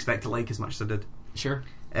I Yep. didn't expect to like as much as I did. Sure.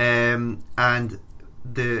 And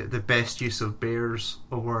the best use of bears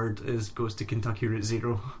award goes to Kentucky Route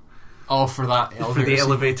Zero Oh, for that for elevator the scene.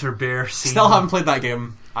 elevator bear scene. Still haven't played that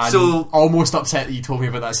game. I'm So- almost upset that you told me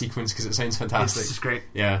about that sequence because it sounds fantastic. It's just great.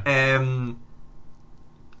 Yeah.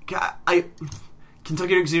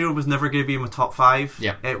 Kentucky Route Zero was never going to be in my top 5.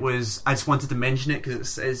 Yeah. It was. I just wanted to mention it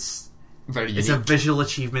because it's very unique. It's a visual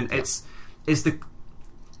achievement. It's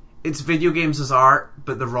video games as art,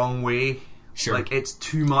 but the wrong way. Sure. Like, it's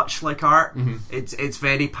too much like art. Mhm. It's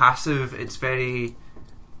very passive. It's very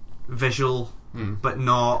visual, but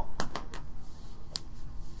not.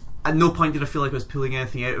 At no point did I feel like I was pulling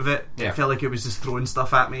anything out of it. Yeah. I felt like it was just throwing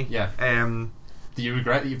stuff at me. Yeah. Do you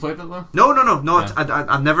regret that you played it though? No. Yeah.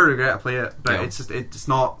 I never regret to play it, but Yeah. it's just it's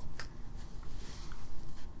not.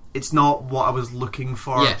 It's not what I was looking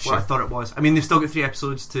for. Yeah, sure. What I thought it was. I mean, they've still got 3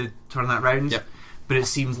 episodes to turn that round. Yep. But it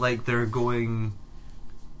seems like they're going.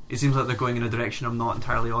 It seems like they're going in a direction I'm not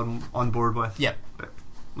entirely on board with. Yeah. But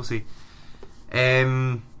we'll see.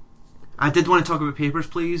 I did want to talk about Papers,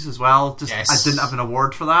 Please, as well. Just Yes. I didn't have an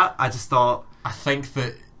award for that. I just thought. I think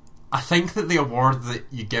that the award that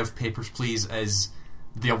you give Papers, Please is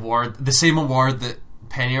the same award that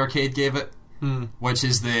Penny Arcade gave it, which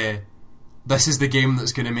is this is the game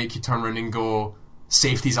that's going to make you turn around and go,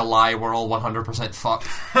 safety's a lie, we're all 100% fucked.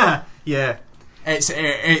 Yeah. It's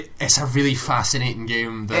a really fascinating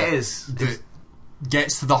game that, It is. that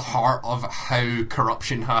gets to the heart of how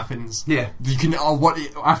corruption happens. Yeah. You can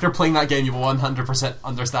after playing that game, you will 100%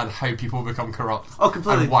 understand how people become corrupt. Oh,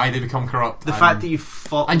 completely. And why they become corrupt. The fact that you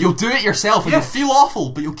fought. and you'll do it yourself, and Yeah. you'll feel awful,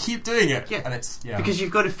 but you'll keep doing it. Yeah. And it's Because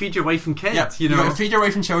you've got to feed your wife and kids. yeah, You know. got to feed your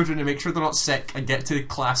wife and children and make sure they're not sick, and get to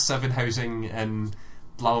class 7 housing and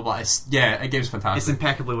blah blah blah. It game's fantastic. It's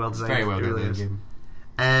impeccably well designed. Very well it done really is. game.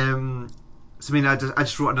 So I mean, I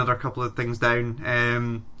just wrote another couple of things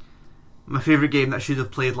down. My favourite game that I should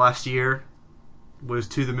have played last year was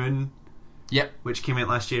To the Moon, Yep. which came out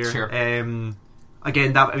last year. Sure.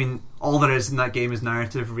 Again, all there is in that game is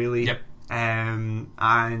narrative, really. Yep.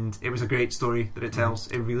 And it was a great story that it tells.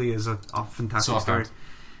 It really is a fantastic So story.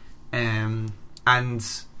 fun. And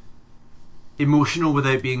emotional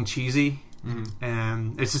without being cheesy.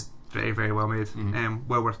 Mhm. It's just very, very well made. Mhm.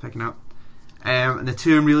 Well worth picking up. And the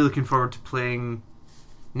two I'm really looking forward to playing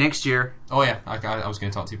next year. Oh yeah, I was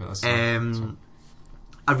going to talk to you about this.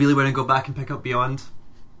 I really want to go back and pick up Beyond.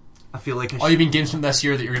 I feel like I should. Oh, you mean games from this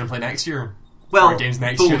year that you're going to play next year? Well, or games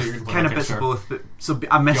next both, year that you're going to play? kind of Okay, bits sure. of both. But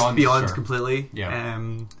I missed Beyond sure. completely. Yeah.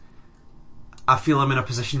 I feel I'm in a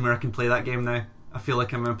position where I can play that game now. I feel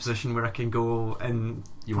like I'm in a position where I can go and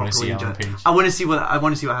You want to see properly Ellen enjoy it. Page? I want to see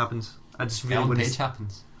what happens. I just really Ellen want to. Page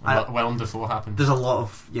happens. I- Willem Dafoe happens. There's a lot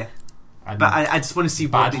of And but I just want to see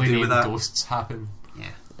what they badly do named with that. ghosts happen. Yeah,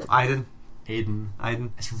 Aiden. Aiden.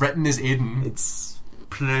 It's written as Aiden. It's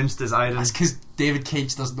pronounced as Aiden. That's because David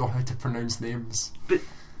Cage doesn't know how to pronounce names. But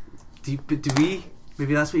do we?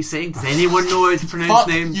 Maybe that's what he's saying. Does anyone know how to pronounce Fuck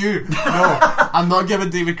names? you! No, I'm not giving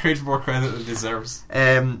David Cage more credit than he deserves.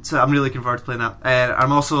 So I'm really looking forward to playing that.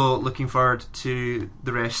 I'm also looking forward to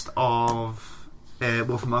the rest of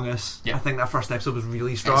Wolf Among Us. Yeah. I think that first episode was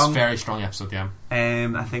really It's strong. a very strong episode, yeah.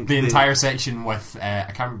 I think The entire section with I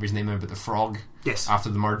can't remember his name now, but the frog yes, after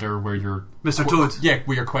the murder, where you're Mr. Toad. Yeah,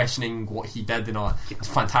 where you're questioning what he did and all that. It's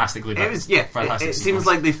fantastically done. It was Fantastic It seems sequence.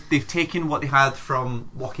 like they've taken what they had from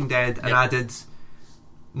Walking Dead and Yep. added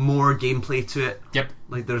more gameplay to it. Yep.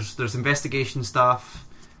 Like there's investigation stuff.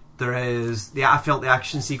 There is I felt the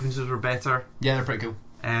action sequences were better. Yeah, they're pretty cool.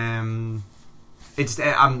 I'm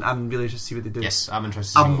really interested to see what they do. Yes, I'm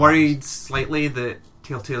interested. To see I'm what worried slightly that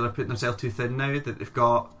Telltale are putting themselves too thin now. That they've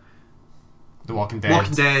got happens. The Walking Dead,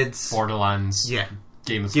 Walking Dead, Borderlands, yeah,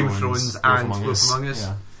 Game of Game of Thrones, Thrones and Wolf Among Us.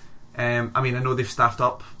 Yeah. I mean, I know they've staffed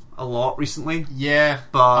up a lot recently. Yeah,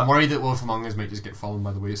 But- I'm worried that Wolf Among Us might just get fallen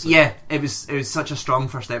by the wayside. Yeah, it was such a strong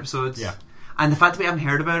first episode. Yeah. And the fact that we haven't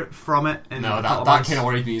heard about it from it in No, a couple that of months, kind of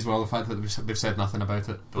worried me as well. The fact that they've said nothing about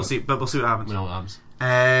it. But we'll see what happens. We know what happens.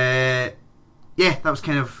 Yeah, that was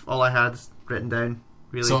kind of all I had written down.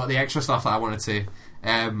 Really. So the extra stuff that I wanted to,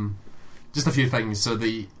 just a few things. So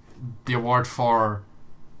the award for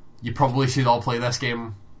you probably should all play this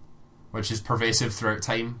game, which is pervasive throughout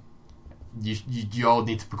time. You all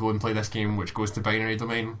need to go and play this game, which goes to Binary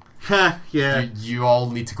Domain. yeah. You all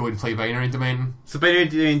need to go and play Binary Domain. So Binary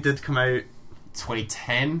Domain did come out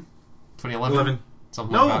 2010, 2011, 11.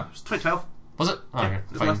 something No, like it that. was 2012. Was it? Oh, okay,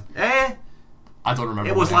 It was fine. I don't remember.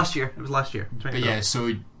 it was what last year. It was last year. But 2012. yeah,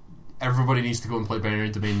 so everybody needs to go and play Binary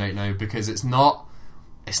Domain right now because it's not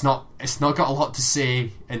got a lot to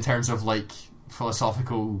say in terms of like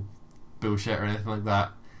philosophical bullshit or anything like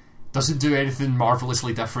that. Doesn't do anything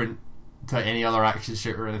marvelously different to any other action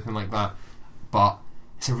shooter or anything like that. But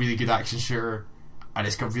it's a really good action shooter and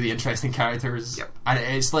it's got really interesting characters. Yep. And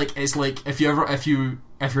it's like if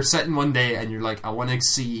you're sitting one day and you're like, I want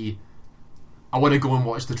to go and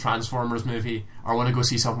watch the Transformers movie, or I want to go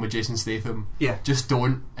see something with Jason Statham. Yeah. Just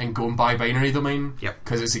don't, and go and buy Binary Domain. Yep.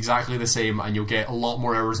 Because it's exactly the same, and you'll get a lot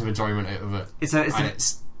more hours of enjoyment out of it. It's and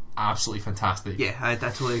it's absolutely fantastic. Yeah, I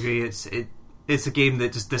totally agree. It's a game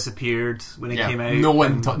that just disappeared when it came out. No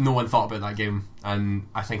one thought about that game, and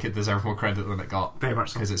I think it deserves more credit than it got. Very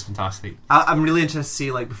much so. Because it's fantastic. I'm really interested to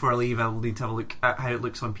see, like, before I leave, I will need to have a look at how it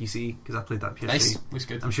looks on PC, because I played that on PS3. Nice, looks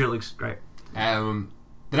good. I'm sure it looks great.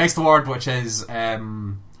 The next award, which is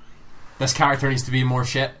this character needs to be more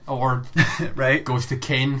shit award, right, goes to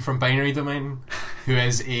Kane from Binary Domain, who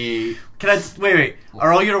is a... Can I... Wait.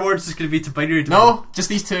 Are all your awards just going to be to Binary Domain? No, just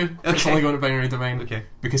these two. Okay. It's only going to Binary Domain. Okay.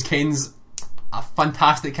 Because Kane's a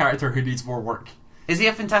fantastic character who needs more work. Is he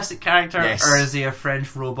a fantastic character, Yes. or is he a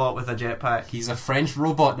French robot with a jetpack? He's a French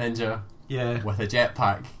robot ninja Yeah. with a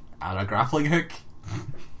jetpack and a grappling hook,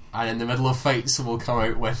 and in the middle of fights will come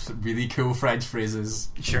out with really cool French phrases,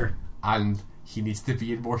 Sure. and he needs to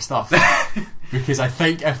be in more stuff. Because I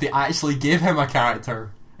think if they actually gave him a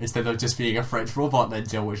character instead of just being a French robot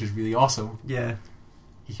ninja, which is really awesome, Yeah.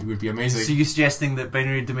 he would be amazing. So you're suggesting that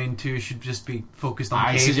Binary Domain 2 should just be focused on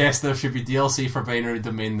I Kane? suggest there should be DLC for Binary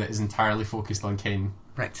Domain that is entirely focused on Kane.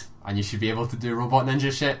 Right. And you should be able to do robot ninja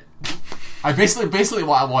shit. I basically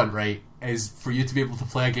what I want, right, is for you to be able to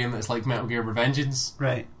play a game that's like Metal Gear Revengeance,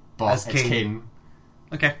 Right. but As it's Kane. Kane.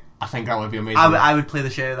 Okay. I think that would be amazing. I would play the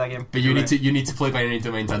shit out of that game. But you need to play Binary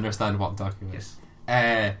Domain to understand what I'm talking about.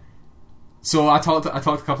 Yes. So I talked a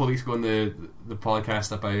couple of weeks ago on the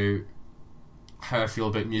podcast about how I feel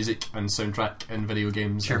about music and soundtrack in video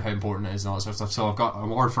games, Sure. and how important it is and all that sort of stuff. So I've got an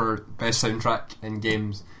award for best soundtrack in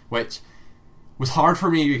games, which was hard for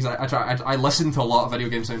me because I listen to a lot of video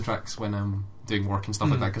game soundtracks when I'm doing work and stuff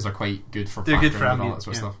like that, because they're quite good for They're good background for and all that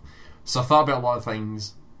sort of stuff. So I thought about a lot of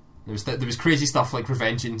things. There was crazy stuff like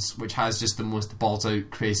Revengeance, which has just the most balls out,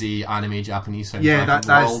 crazy anime Japanese soundtrack Yeah, in the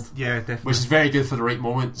world, definitely. which is very good for the right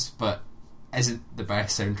moments, but isn't the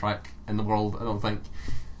best soundtrack in the world, I don't think.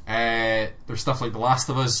 There's stuff like The Last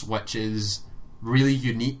of Us, which is really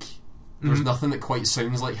unique. There's nothing that quite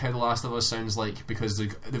sounds like how The Last of Us sounds like, because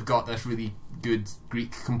they've got this really good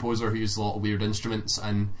Greek composer who uses a lot of weird instruments,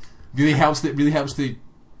 and really helps to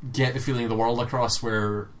get the feeling of the world across,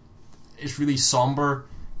 where it's really somber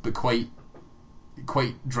but quite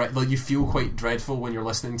like you feel quite dreadful when you're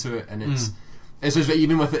listening to it, and it's just,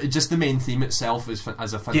 even with it, just the main theme itself is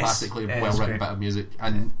as a fantastically well written bit of music,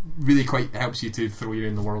 and really quite helps you to throw you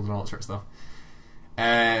in the world and all that sort of stuff.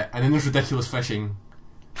 And then there's Ridiculous Fishing,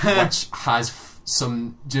 which has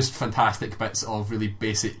some just fantastic bits of really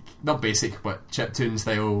not basic but chiptune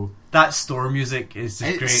style. That store music is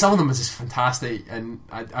just great. Some of them is just fantastic, and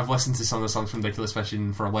I've listened to some of the songs from Ridiculous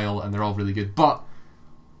Fishing for a while, and they're all really good. But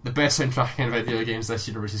the best soundtrack in video games this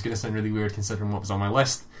year, which is going to sound really weird considering what was on my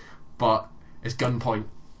list, but it's Gunpoint.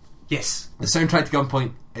 Yes. The soundtrack to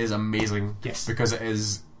Gunpoint is amazing. Yes. Because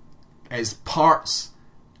it's parts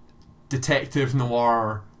detective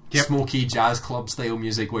noir, smoky jazz club style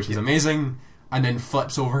music, which is amazing, and then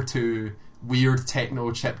flips over to weird techno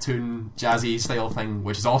chiptune jazzy style thing,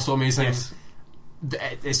 which is also amazing. Yes.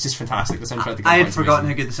 It's just fantastic. The soundtrack to Gunpoint I had is forgotten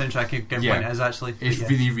amazing. how good the soundtrack to Gunpoint is, actually. It's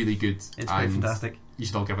really, really good. It's pretty fantastic. You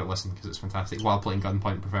should all give it a listen because it's fantastic, while playing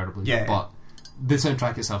Gunpoint preferably. Yeah. But the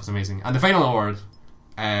soundtrack itself is amazing. And the final award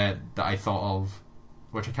that I thought of,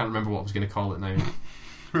 which I can't remember what I was going to call it now.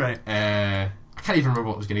 Right. I can't even remember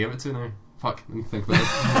what I was going to give it to now. Fuck, let me think about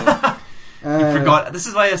it. You forgot. This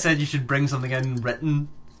is why I said you should bring something in written.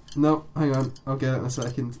 No, hang on. I'll get it in a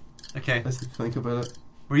second. Okay. Let's think about it.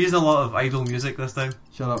 We're using a lot of idle music this time.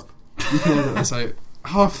 Shut up. You can edit this out.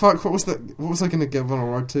 Oh fuck! What was I going to give an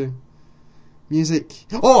award to? Music.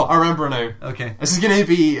 Oh, I remember now. Okay. This is going to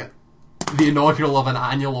be the inaugural of an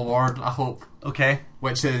annual award, I hope, Okay.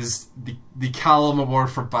 which is the Callum Award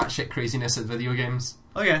for batshit craziness in video games.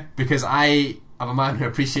 Okay. Because I am a man who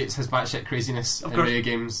appreciates his batshit craziness in course. video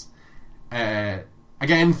games.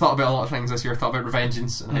 Again, thought about a lot of things this year. Thought about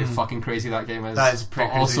Revengeance and how fucking crazy that game is. That is pretty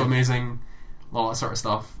but also crazy. amazing. All that sort of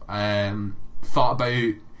stuff. Thought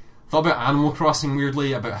about Animal Crossing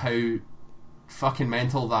weirdly, about how fucking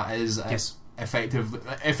mental that is. Yes.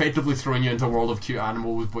 Effectively throwing you into a world of cute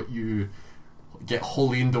animals, but you get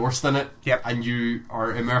wholly endorsed in it. Yep. And you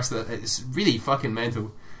are immersed in it. It's really fucking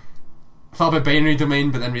mental. Thought about Binary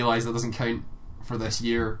Domain, but then realised that doesn't count for this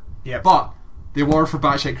year. Yep. But the award for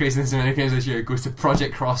batshit craziness in video games this year goes to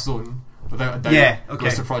Project Cross Zone. Without a doubt, Yeah, okay.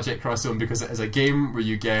 goes to Project Cross Zone, because it is a game where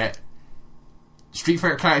you get Street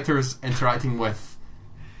Fighter characters interacting with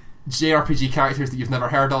JRPG characters that you've never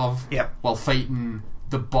heard of, Yep. while fighting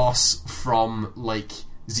the boss from like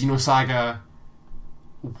Xenosaga,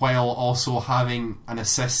 while also having an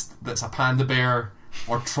assist that's a panda bear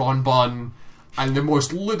or Tron Bun, and the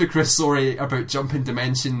most ludicrous story about jumping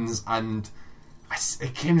dimensions, and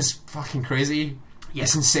it game's fucking crazy. Yeah.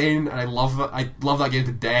 It's insane, and I love it. I love that game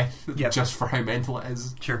to death, Yep. just for how mental it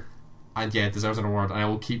is. Sure. And yeah, it deserves an award. And I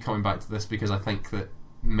will keep coming back to this because I think that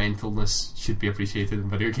mentalness should be appreciated in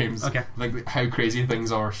video games. Okay. I think that how crazy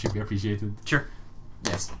things are should be appreciated. Sure.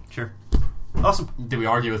 Yes. Sure. Awesome. Do we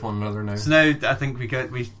argue with one another now? So now I think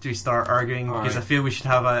we start arguing because Alright. I feel we should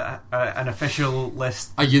have an official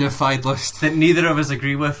list A unified list. that neither of us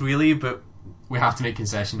agree with really, but We have to make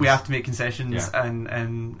concessions. we have to make concessions Yeah.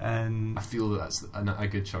 and I feel that's a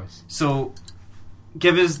good choice. so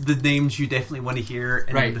give us the names you definitely want to hear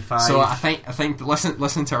in Right. the 5. So I think that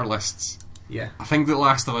listen to our lists. yeah, I think that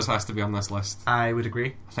Last of Us has to be on this list. I would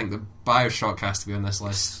agree. I think that BioShock has to be on this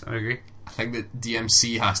list. I would agree. I think that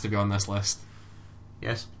DMC has to be on this list.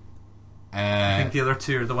 Yes. I think the other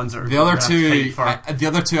two are the ones that are the other gonna have to two, fight for. the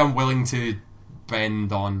other two, I'm willing to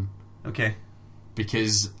bend on Okay.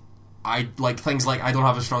 because I like things like I don't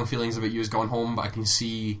have as strong feelings about You Has Gone Home, but I can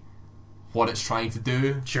see what it's trying to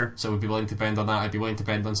do. Sure. So I would be willing to bend on that. I'd be willing to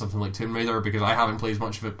bend on something like Tomb Raider because I haven't played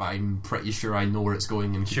much of it, but I'm pretty sure I know where it's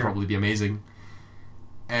going and could Sure. probably be amazing.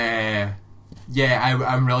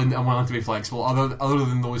 I'm willing to be flexible. Other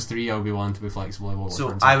than those three, I'll be willing to be flexible. I won't So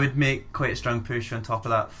return to I it. would make quite a strong push on top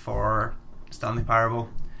of that for Stanley Parable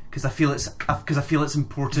because I feel it's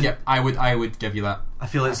important. Yep, I would give you that. I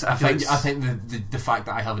feel it's. I feel think it's, I think the fact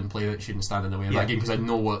that I haven't played it shouldn't stand in the way of Yeah. that game because I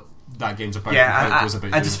know what that game's about. and how it Yeah, goes about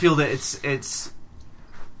I doing just it. feel that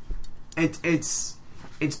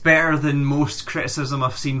it's better than most criticism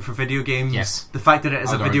I've seen for video games. Yes. The fact that it is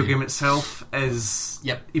I a would video argue. game itself is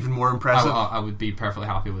Yep. even more impressive. I would be perfectly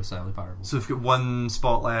happy with Stanley Parable. So we've got one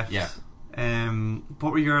spot left. Yeah.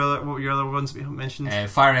 What were your other ones that we haven't mentioned?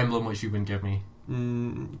 Fire Emblem, which you wouldn't give me,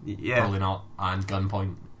 Yeah. probably not, and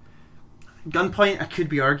Gunpoint. Gunpoint I could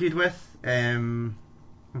be argued with. I'm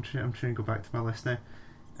trying to go back to my list now.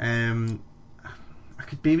 I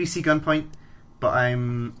could maybe see Gunpoint, but let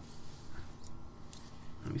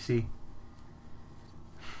me see.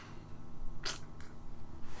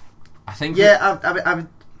 I think. Yeah, I would.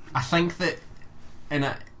 I think that in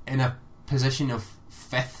a position of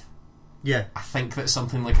fifth, Yeah, I think that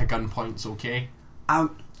something like a Gunpoint's okay. I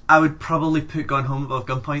would probably put Gone Home above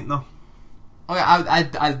Gunpoint though. Oh yeah,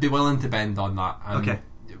 I'd be willing to bend on that. Okay.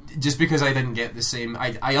 Just because I didn't get the same,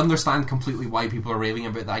 I understand completely why people are railing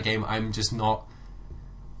about that game. I'm just not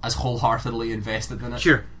as wholeheartedly invested in it.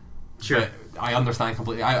 Sure. But I understand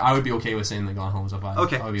completely. I would be okay with saying that Gone Home's a bad.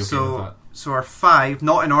 Okay, I would be okay with that. so our 5,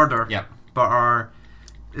 not in order, Yep. but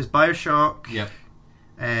is BioShock, Yep.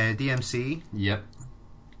 DMC, Yep.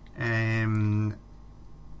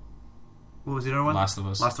 what was the other one? Last of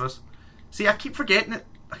Us. Last of Us. See, I keep forgetting it.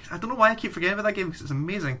 I don't know why I keep forgetting about that game because it's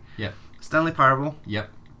amazing. Yep. Stanley Parable Yep.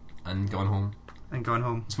 And Gone Home. and Gone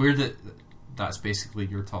Home. It's weird that that's basically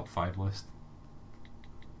your top 5 list.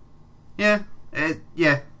 Yeah,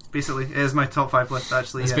 basically, it is my top 5 list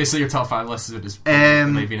actually. It's Yeah. basically your top 5 list. It is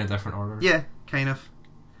maybe in a different order. Yeah, kind of.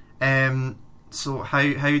 So how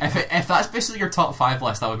If that's basically your top 5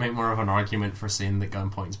 list, I would make more of an argument for saying that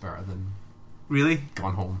Gunpoint's better than really?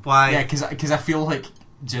 Gone Home. Why? Yeah, because I feel like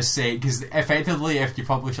just say because effectively, if you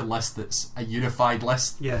publish a list that's a unified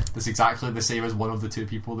list, Yeah. that's exactly the same as one of the two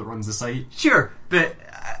people that runs the site. Sure, but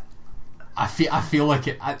I feel like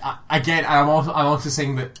it. Again, I'm also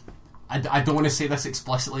saying that I don't want to say this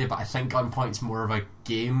explicitly, but I think Gunpoint's more of a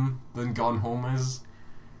game than Gone Home is.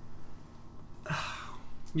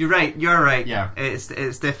 you're right. Yeah. It's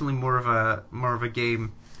definitely more of a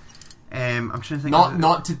game. I'm trying to think.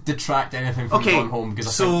 Not to detract anything from Okay, Gone Home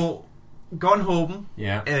because I think, Gone Home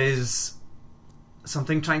yeah. is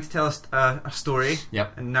something trying to tell us a story,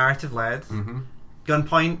 Yep. and narrative led. Mm-hmm.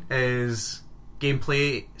 Gunpoint is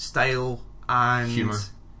gameplay, style, and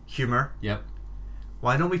humor. Yep.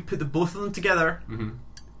 Why don't we put the both of them together Mm-hmm.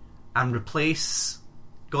 and replace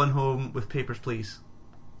Gone Home with Papers, Please?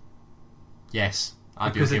 Yes,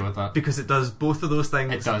 I'd be okay with that. Because it does both of those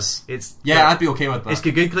things. It does. It's Yeah, I'd be okay with that. It's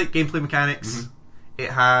got good gameplay mechanics. Mhm.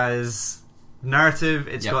 It has narrative.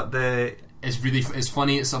 It's Yep. got It's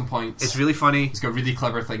funny at some points. It's really funny. It's got really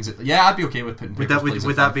clever things. Yeah, I'd be okay with putting. Would Papers, that Please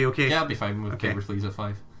would at that 5. be okay? Yeah, I'd be fine with Okay. Papers, Please at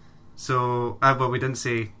 5. So, well, we didn't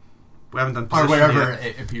say. We haven't done Or position wherever yet.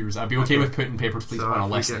 it appears. I'd be okay with putting Papers, Please So on a if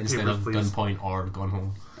we list get instead Papers, of Please. Gunpoint or Gone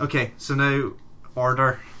Home. Okay, so now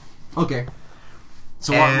order. Okay.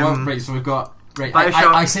 So right? So we've got right.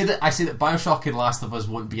 BioShock. I say that BioShock and Last of Us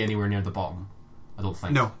won't be anywhere near the bottom. I don't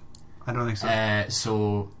think. No, I don't think so.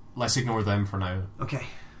 So let's ignore them for now. Okay.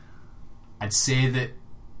 I'd say that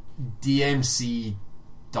DMC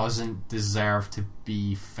doesn't deserve to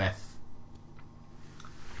be 5th.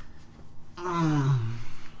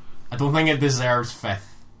 I don't think it deserves 5th.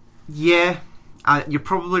 Yeah, you're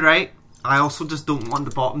probably right. I also just don't want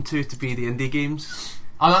the bottom two to be the indie games.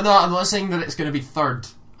 I'm not saying that it's going to be third.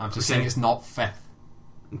 I'm just saying it's not fifth.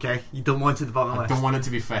 Okay, you don't want it at the bottom of the I list. don't want it to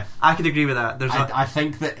be fifth. I could agree with that. I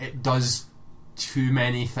think that it does too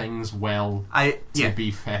many things well to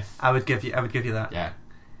be fifth. I would give you that. Yeah.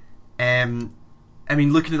 I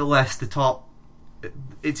mean, looking at the list, the top,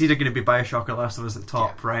 it's either going to be BioShock or Last of Us at the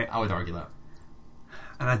top, right? I would argue that.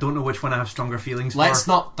 And I don't know which one I have stronger feelings Let's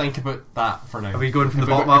for. not think about that for now. Are we going from the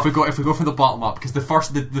bottom up? If we go from the bottom up, because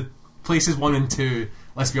the places 1 and 2,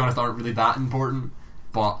 let's be honest, aren't really that important.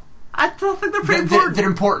 But I don't think they're pretty important. They're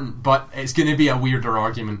important, but it's going to be a weirder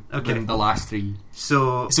argument than the last 3.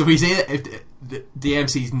 So we say that if the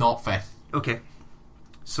DMC is not fifth. Okay.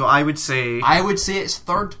 So I would say it's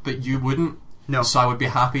third, but you wouldn't. No. So I would be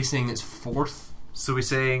happy saying it's fourth. So we're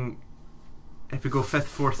saying if we go fifth,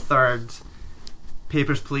 fourth, third,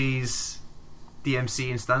 Papers, Please,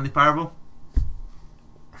 DMC, and Stanley Parable.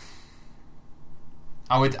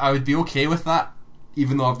 I would be okay with that,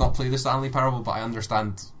 even though I've not played the Stanley Parable, but I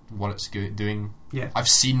understand what it's doing. Yeah, I've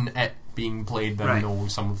seen it being played and right. know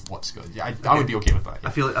some of what's good. Yeah, I would be okay with that.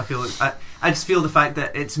 Yeah. I just feel the fact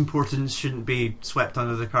that its importance shouldn't be swept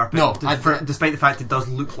under the carpet. No, despite the fact it does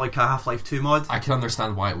look like a Half-Life 2 mod. I can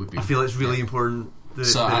understand why it would be. I feel it's really important.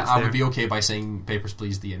 So I would be okay by saying Papers,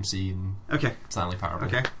 Please, DMC, and Stanley Parable.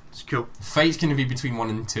 Okay, it's cool. The fight's going to be between 1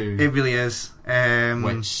 and 2. It really is.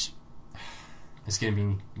 Which is going to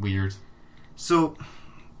be weird. So,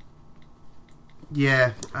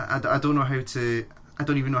 yeah, I don't know how to. I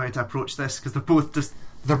don't even know how to approach this because they're both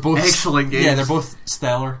excellent games. Yeah, they're both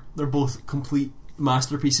stellar. They're both complete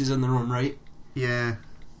masterpieces in their own right. Yeah.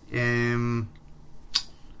 How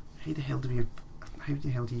the hell do you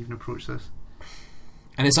even approach this?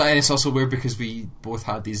 And it's also weird because we both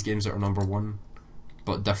had these games that are number 1,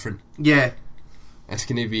 but different. Yeah. It's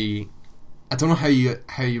going to be. I don't know how you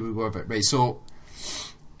would go about it. Right. So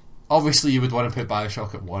obviously you would want to put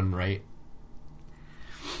BioShock at 1, right?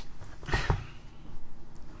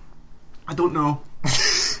 I don't know.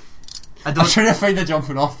 I'm trying to find a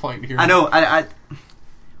jumping off point here. I know.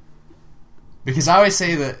 Because I would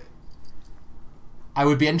say that I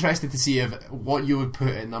would be interested to see if what you would put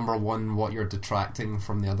at number 1, what you're detracting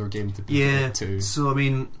from the other game to put at 2. So I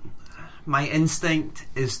mean, my instinct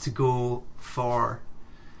is to go for.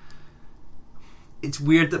 It's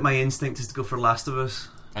weird that my instinct is to go for Last of Us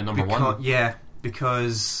at number 1. Yeah,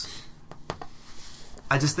 because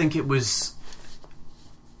I just think it was.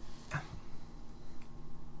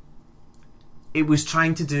 It was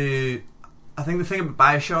trying to do. I think the thing about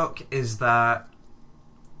BioShock is that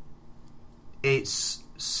it's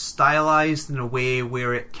stylized in a way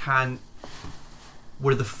where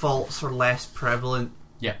where the faults are less prevalent.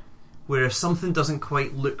 Yeah. Where if something doesn't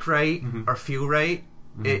quite look right or feel right,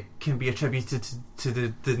 it can be attributed to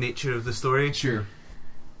the nature of the story. Sure.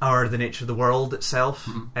 Or the nature of the world itself.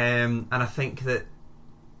 And I think that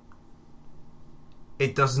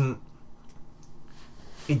it doesn't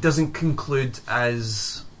conclude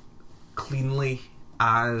as cleanly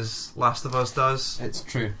as Last of Us does. It's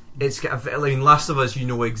true. It's got Last of Us, you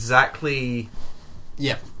know exactly.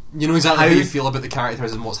 Yeah, you know exactly how you feel about the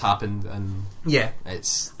characters and what's happened, and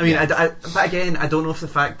it's. I mean, but again, I don't know if the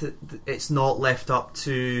fact that it's not left up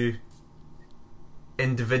to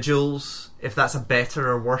individuals, if that's a better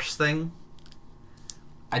or worse thing.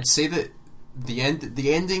 I'd say that the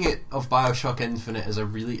ending of BioShock Infinite is a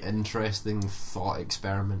really interesting thought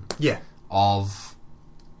experiment. Yeah. Of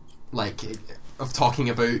talking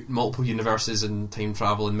about multiple universes and time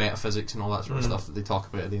travel and metaphysics and all that sort of stuff that they talk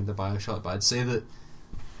about at the end of BioShock. But I'd say that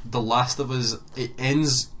The Last of Us,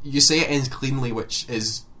 you say it ends cleanly, which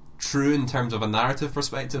is true in terms of a narrative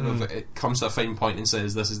perspective. Of it comes to a fine point and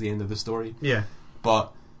says this is the end of the story. Yeah.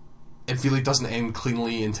 But it really doesn't end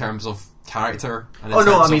cleanly in terms of character and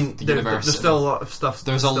the universe. There's still a lot of stuff.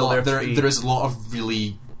 There is a lot of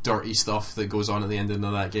really dirty stuff that goes on at the ending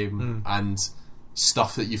of that game, and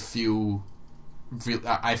stuff that you feel.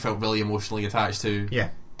 I felt really emotionally attached to. Yeah.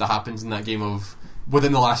 That happens in that game of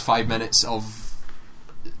within the last 5 minutes of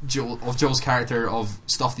Joel's character, of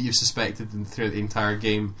stuff that you've suspected throughout the entire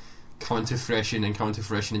game coming to fruition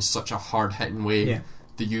in such a hard hitting way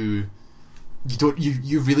that you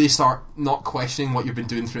really start not questioning what you've been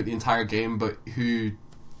doing throughout the entire game, but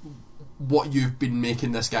what you've been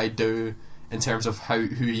making this guy do in terms of who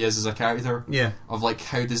he is as a character. Yeah. Of like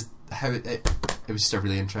it was just a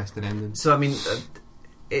really interesting ending. So I mean,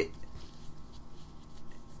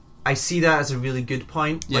 I see that as a really good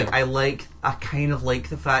point. Yeah. Like I kind of like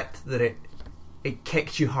the fact that it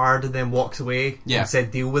kicked you hard and then walks away and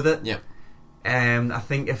said deal with it. Yeah. I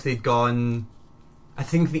think if they'd gone, I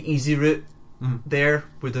think the easy route there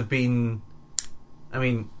would have been. I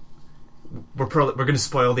mean, we're going to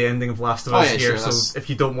spoil the ending of Last of Us here, sure, so if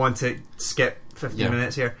you don't want it, skip 15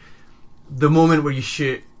 minutes here. The moment where you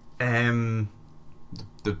shoot the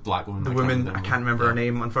black woman, I can't remember her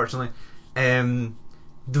name, unfortunately.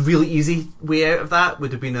 The really easy way out of that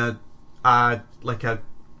would have been a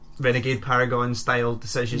Renegade Paragon style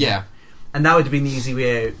decision. Yeah, and that would have been the easy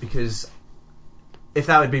way out, because if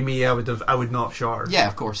that would be me, I would not have shot her. Yeah,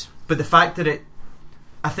 of course. But the fact that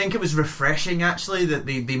I think it was refreshing actually that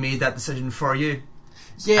they made that decision for you.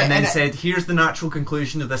 Yeah, and then said, here's the natural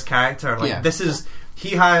conclusion of this character. Like this is,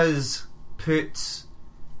 he has put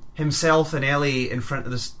himself and Ellie in front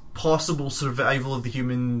of this possible survival of the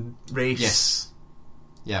human race. Yes.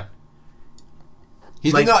 Yeah.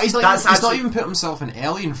 He's like, not even put himself and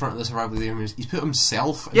Ellie in front of the survival of the human race. He's put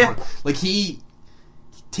himself in front. Like, he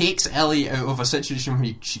takes Ellie out of a situation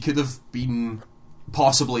where she could have been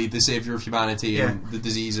possibly the saviour of humanity and the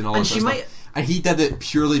disease and all that sort of stuff. And he did it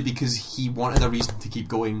purely because he wanted a reason to keep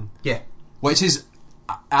going. Yeah. Which is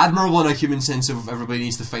admirable in a human sense of everybody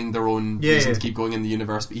needs to find their own reason to keep going in the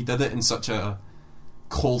universe, but he did it in such a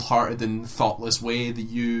cold-hearted and thoughtless way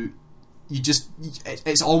that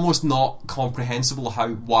it's almost not comprehensible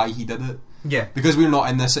why he did it. Yeah. Because we're not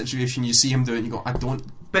in this situation, you see him do it and you go, I don't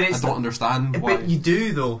understand why. But you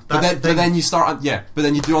do, though. But then you start, but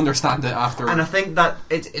then you do understand it after. And I think that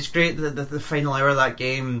it's great that the final hour of that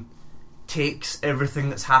game takes everything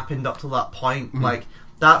that's happened up to that point. Mm-hmm. Like,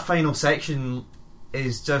 that final section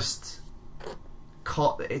is just...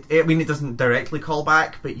 I mean, it doesn't directly call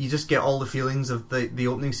back, but you just get all the feelings of the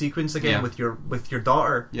opening sequence again with your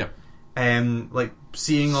daughter. Yep. Like,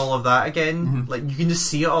 seeing all of that again, like, you can just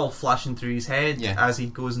see it all flashing through his head as he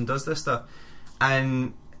goes and does this stuff.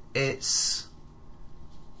 And it's...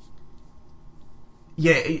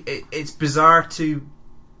 Yeah, it's bizarre to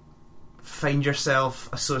find yourself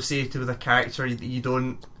associated with a character that you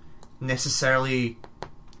don't necessarily...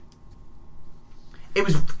 It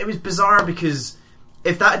was bizarre because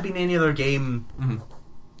if that had been any other game...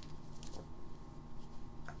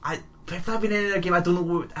 If that had been any other game, I don't know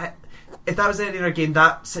what... If that was any other game,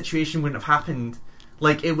 that situation wouldn't have happened.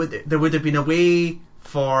 Like, there would have been a way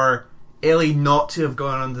for Ellie not to have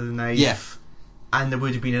gone under the knife, and there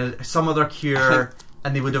would have been some other cure,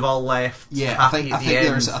 and they would have all left. Yeah, I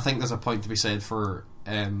think there's a point to be said for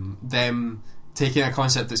them taking a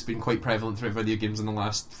concept that's been quite prevalent throughout video games in the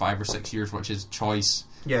last 5 or 6 years, which is choice,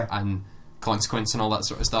 and consequence and all that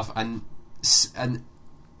sort of stuff, and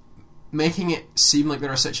making it seem like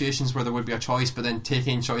there are situations where there would be a choice, but then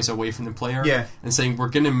taking choice away from the player and saying, we're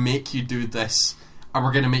going to make you do this and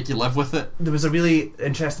we're going to make you live with it. There was a really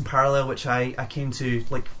interesting parallel which I came to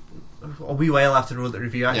like a wee while after I wrote the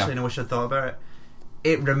review actually, and I wish I'd thought about it.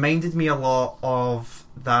 It reminded me a lot of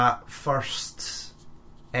that first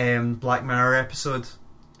Black Mirror episode,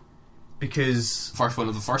 because first one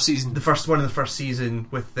of the first season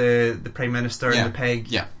with the Prime Minister and the pig.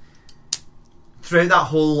 Yeah. Throughout that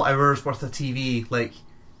whole hour's worth of TV, like,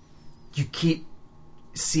 you keep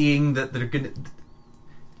seeing that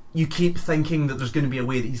you keep thinking that there's going to be a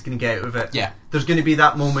way that he's going to get out of it. Yeah. There's going to be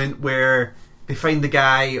that moment where they find the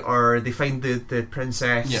guy, or they find the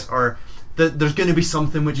princess, or there's going to be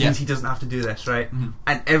something which means he doesn't have to do this, right? Mm-hmm.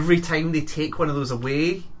 And every time they take one of those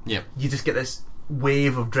away, you just get this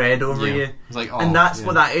wave of dread over you. It's like, and that's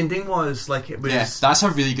what that ending was. Like, it was... Yeah, that's a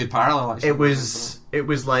really good parallel, actually. It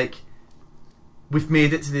was like... We've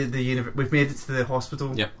made it to we've made it to the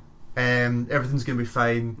hospital. Yep. Everything's going to be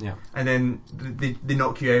fine. Yeah. And then they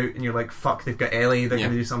knock you out, and you're like, "Fuck! They've got Ellie. They're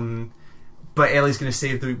going to do something." But Ellie's going to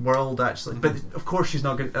save the world, actually. But of course she's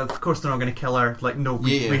not going. Of course they're not going to kill her. Like, no,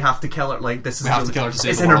 we have to kill her. Like, this is. We have to kill her to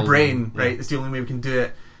save the world. It's in her brain, right? It's the only way we can do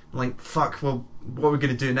it. I'm like, fuck. Well, what are we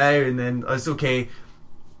going to do now? And then it's okay.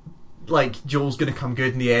 Like, Joel's going to come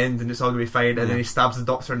good in the end, and it's all going to be fine. And then he stabs the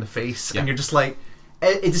doctor in the face, and you're just like.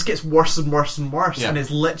 It just gets worse and worse and worse, and it's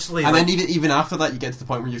literally. And then even after that, you get to the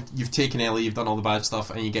point where you've taken Ellie, you've done all the bad stuff,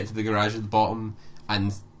 and you get to the garage at the bottom,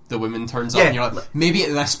 and the woman turns up, and you're like, maybe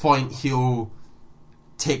at this point he'll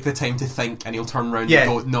take the time to think, and he'll turn around and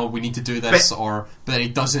go, "No, we need to do this," but then he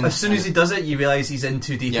doesn't. As soon as he does it, you realise he's in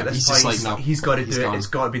too deep at this point. Just like, no, he's got to do it. It's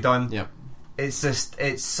got to be done. Yep. It's just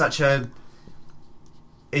it's such a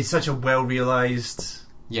well realised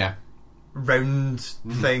round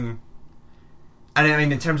thing. And I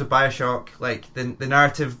mean, in terms of Bioshock, like, the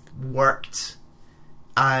narrative worked,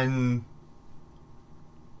 and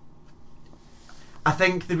I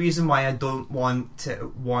think the reason why I don't want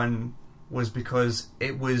it won was because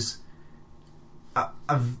it was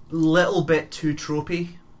a little bit too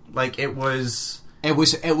tropey. Like, it was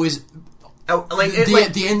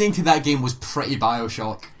like the ending to that game was pretty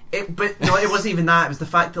Bioshock. But no, it wasn't even that. It was the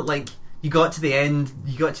fact that like you got to the end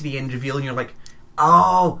reveal, and you're like,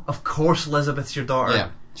 oh, of course Elizabeth's your daughter. Yeah,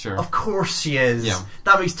 sure. Of course she is. Yeah.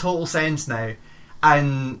 That makes total sense now.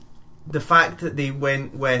 And the fact that they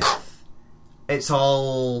went with it's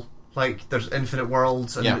all like there's infinite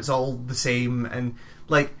worlds and it's all the same, and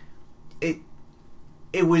like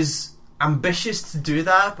it was ambitious to do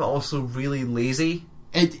that, but also really lazy.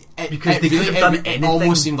 Because they could have done anything. It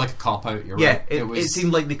almost seemed like a cop out. You're right. It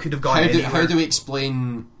seemed like they could have gone anywhere. How do we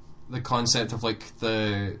explain the concept of like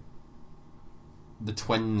the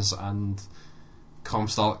twins and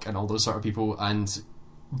Comstock and all those sort of people,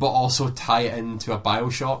 but also tie it into a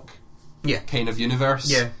Bioshock kind of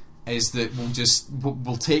universe? Yeah, is that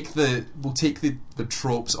we'll take the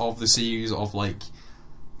tropes of the series of like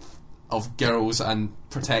of girls and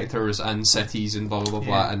protectors and cities and blah blah blah,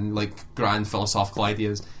 blah and like grand philosophical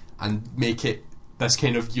ideas, and make it this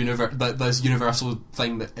kind of this universal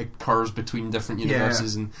thing that occurs between different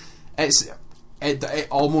universes, and it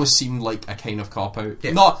almost seemed like a kind of cop out.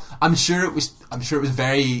 I'm sure it was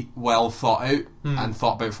very well thought out and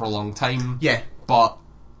thought about for a long time. Yeah, but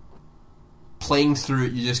playing through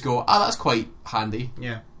it, you just go, that's quite handy.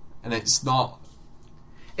 Yeah, and it's not.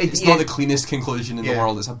 It's not the cleanest conclusion in the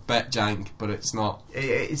world. It's a bit jank, but it's not.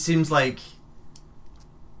 It seems like.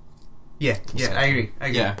 I agree.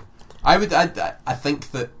 Yeah, I think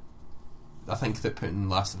that putting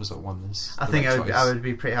Last of Us at 1 is. I would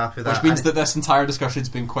be pretty happy with that. Which means that this entire discussion's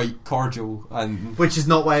been quite cordial, and which is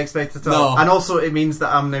not what I expected at all. And also, it means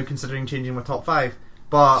that I'm now considering changing my top 5.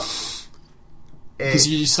 But because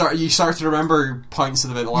you start to remember points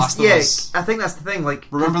about The Last of Us. I think that's the thing. Like,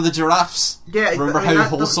 remember the giraffes? Yeah, remember how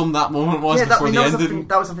wholesome that moment was before the ending.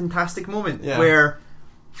 That was a fantastic moment where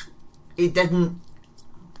it didn't.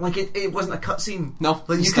 Like it wasn't a cutscene. No,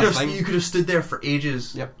 like you could have stood there for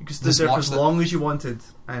ages. Yep, you could stood there for as long as you wanted,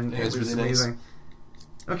 and it was really amazing.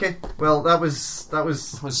 Nice. Okay, well that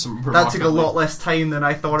took a lot less time than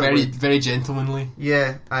I thought. It would. Very gentlemanly.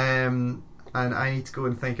 Yeah, and I need to go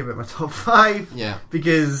and think about my top 5. Yeah,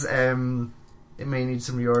 because it may need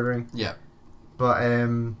some reordering. Yeah, but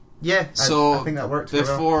so I think that worked.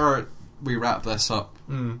 Before we wrap this up,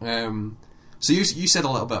 so you said a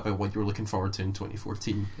little bit about what you were looking forward to in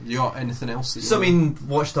 2014. Have you got anything else? I mean,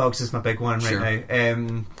 Watch Dogs is my big one right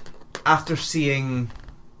now. After seeing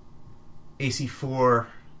AC4,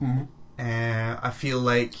 I feel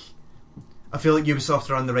like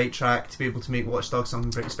Ubisoft are on the right track to be able to make Watch Dogs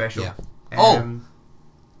something pretty special. Yeah.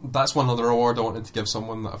 That's one other award I wanted to give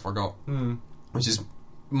someone that I forgot, which is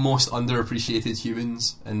most underappreciated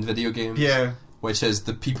humans in video games. Yeah. Which is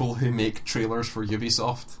the people who make trailers for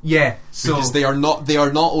Ubisoft. Yeah, because they are not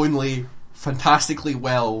only fantastically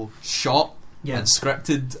well shot and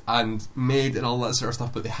scripted and made and all that sort of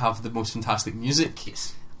stuff, but they have the most fantastic music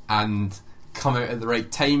and come out at the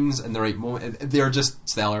right times and the right moment. They're just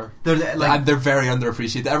stellar. And they're very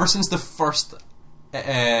underappreciated. Ever since the first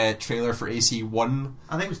trailer for AC1,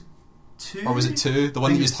 I think it was 2, or was it 2? The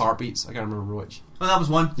one that used heartbeats. I can't remember which. Oh, that was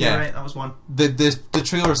 1. Yeah, right, that was 1. The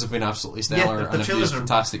trailers have been absolutely stellar, the trailers are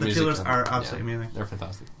fantastic. The music trailers are absolutely amazing. They're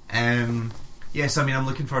fantastic. Yes, I mean, I'm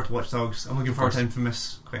looking forward to Watch Dogs. I'm looking forward to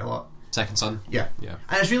Infamous quite a lot. Second Son. Yeah. And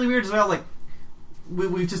it's really weird as well. Like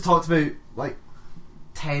we've just talked about like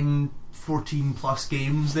 10, 14 plus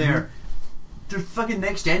games there. Their fucking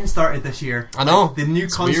next gen started this year. I know. Like, the new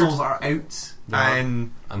consoles are out,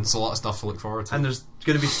 and there's a lot of stuff to look forward to. And there's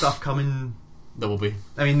going to be stuff coming. There will be.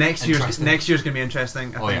 I mean, next year's going to be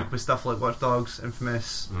interesting. I think with stuff like Watch Dogs,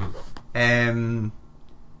 Infamous. There'll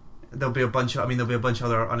be a bunch of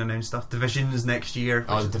other unannounced stuff. Division is next year.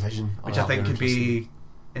 The Division, which I think could be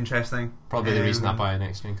interesting. Probably the reason I buy a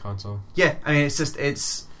next gen console. Yeah, I mean, it's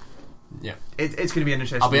it's going to be an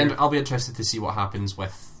interesting. I'll be interested to see what happens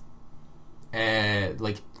with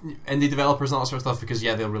like indie developers and all that sort of stuff, because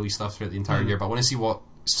they'll release stuff throughout the entire year. But I want to see what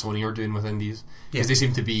Sony are doing with indies, because they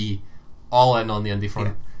seem to be all in on the indie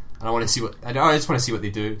front, and I want to see what I just want to see what they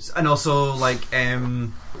do. And also, like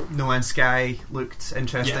No Man's Sky looked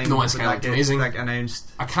interesting. Yeah, No Man's Sky looked amazing. Like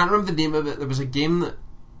announced. I can't remember the name of it. There was a game that.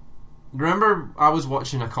 Remember, I was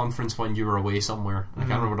watching a conference when you were away somewhere. I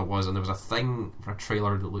can't remember what it was, and there was a thing for a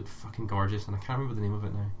trailer that looked fucking gorgeous, and I can't remember the name of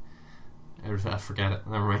it now. I forget it.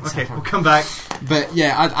 Never mind. Okay, we'll come back. But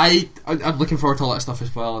yeah, I'm looking forward to all that stuff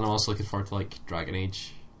as well, and I'm also looking forward to like Dragon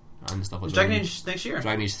Age and stuff like that. Dragon Age next year?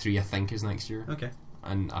 Dragon Age 3 I think is next year. Okay.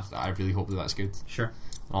 And I really hope that that's good. Sure.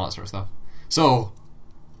 All that sort of stuff. So,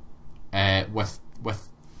 with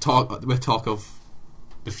talk of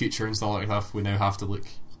the future and stuff like that, we now have to look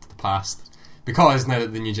to the past, because now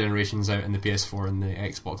that the new generation's out and the PS4 and the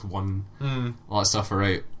Xbox One, all that stuff are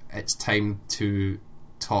out, it's time to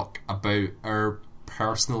talk about our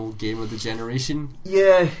personal game of the generation.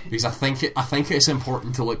 Yeah. Because I think it's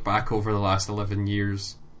important to look back over the last 11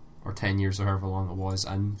 years or 10 years or however long it was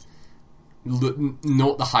and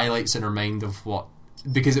note the highlights in our mind of what,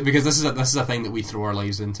 because this is a thing that we throw our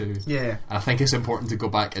lives into. Yeah. And I think it's important to go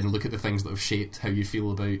back and look at the things that have shaped how you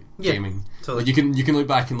feel about gaming. Totally. Like you can look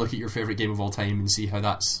back and look at your favourite game of all time and see how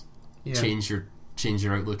that's changed your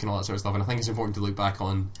outlook and all that sort of stuff. And I think it's important to look back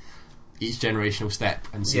on each generational step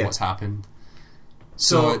and see what's happened.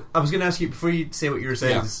 So I was going to ask you, before you say what yours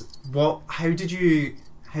is, how did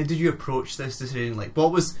you approach this decision? Like,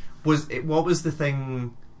 what was the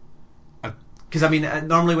thing? Because I mean,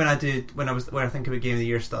 normally when I think about Game of the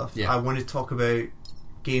Year stuff, I want to talk about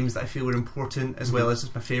games that I feel are important as well as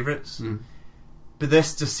just my favourites. But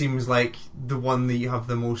this just seems like the one that you have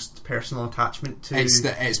the most personal attachment to. It's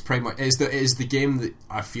the game that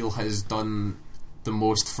I feel has done the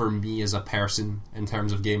most for me as a person in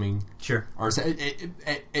terms of gaming. Sure. Or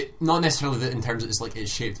it not necessarily that in terms of it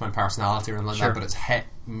shaped my personality or anything like that, but it's hit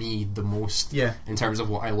me the most in terms of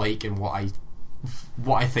what I like and what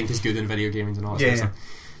I think is good in video gaming and all that sort of stuff.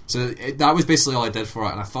 So that was basically all I did for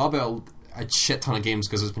it, and I thought about a shit ton of games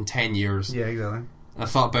because it's been 10 years. Yeah, exactly. And I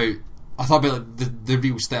thought about like, the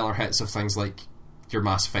real stellar hits of things like your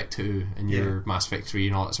Mass Effect 2 and your Mass Effect 3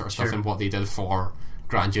 and all that sort of stuff, and what they did for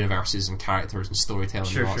grand universes and characters and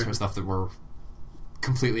storytelling and all that sort of stuff that were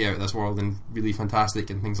completely out of this world and really fantastic,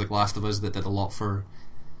 and things like Last of Us that did a lot for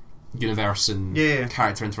universe and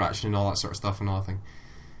character interaction and all that sort of stuff and all that thing.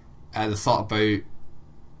 And I thought about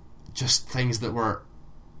just things that were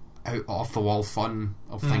out off the wall fun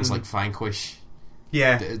of things like Vanquish.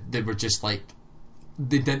 They were just like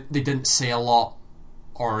they didn't say a lot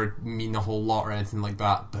or mean a whole lot or anything like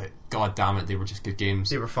that, but god damn it, they were just good games.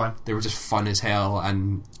 They were fun. They were just fun as hell,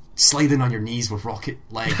 and sliding on your knees with rocket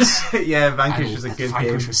legs. Vanquish was a good game.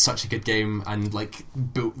 Vanquish was such a good game, and like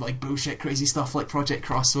bullshit crazy stuff like Project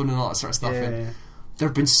Crosszone and all that sort of stuff. There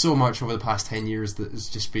have been so much over the past 10 years that has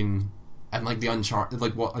just been, and like the Uncharted,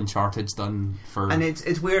 like what Uncharted's done for. And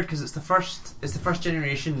it's weird because it's the first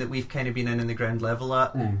generation that we've kind of been in the ground level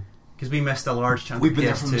at, because we missed a large chunk. We've of been PS2.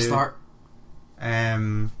 there from the start.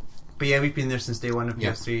 But we've been there since day one of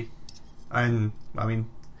PS3, and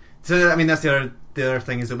that's the other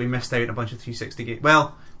thing is that we missed out on a bunch of 360 games.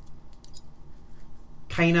 Well,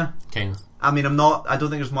 kinda. I mean, I don't think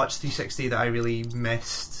there's much 360 that I really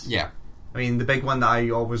missed. Yeah. I mean, the big one that I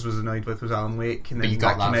always was annoyed with was Alan Wake, and then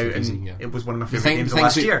that came out, and it was one of my favourite games of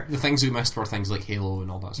last year. The things we missed were things like Halo and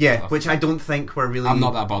all that sort of stuff. Which I don't think were really. I'm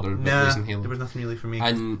not that bothered about losing Halo. There was nothing really for me.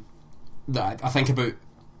 And I think about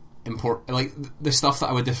like the stuff that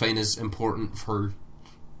I would define as important for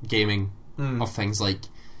gaming of things like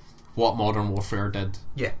what Modern Warfare did.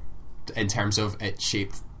 Yeah. In terms of it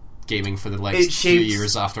shaped gaming for the next few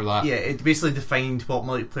years after that. Yeah, it basically defined what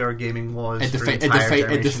multiplayer gaming was. It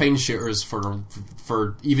defined shooters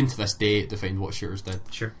for even to this day. It defined what shooters did.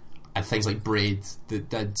 Sure. And things like Braid that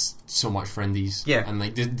did so much for indies. Yeah. And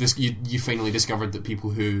like this, you finally discovered that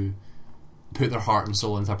people who put their heart and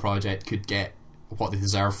soul into a project could get what they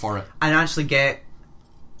deserve for it, and actually get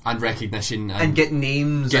recognition and get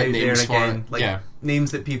names out there again, like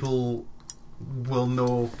names that people will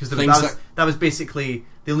know, because that was basically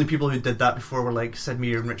the only people who did that before were like Sid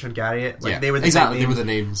Meier and Richard Garriott. Like they were the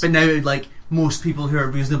names. But now, like most people who are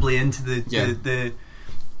reasonably into the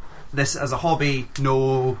this as a hobby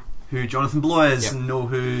know who Jonathan Blow is and know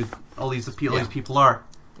who all these people are.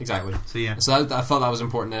 Exactly. So I thought that was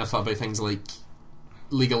important. And I thought about things like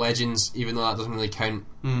League of Legends, even though that doesn't really count,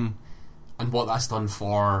 and what that's done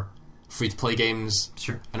for free-to-play games,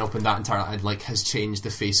 and opened that entire, and like has changed the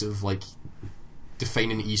face of like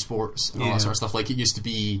defining esports and all that sort of stuff. Like it used to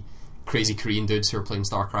be crazy Korean dudes who are playing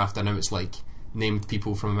StarCraft, and now it's like named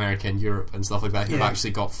people from America and Europe and stuff like that who've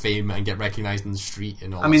actually got fame and get recognised in the street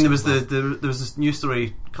and all. I mean, there was this news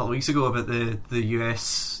story a couple of weeks ago about the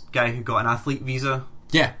US guy who got an athlete visa.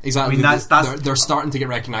 Yeah, exactly. I mean, they're starting to get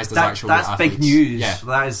recognised as actual athletes. That's big news. Yeah.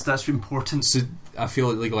 That's important. So I feel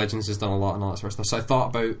like League of Legends has done a lot and all that sort of stuff. So I thought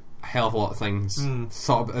about a hell of a lot of things.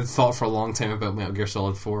 Thought for a long time about Metal Gear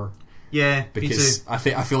Solid 4. Yeah, because I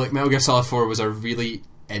feel like Metal Gear Solid 4 was a really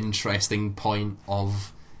interesting point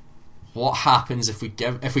of what happens if we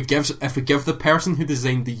give the person who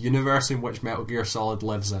designed the universe in which Metal Gear Solid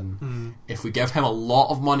lives in, if we give him a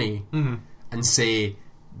lot of money and say,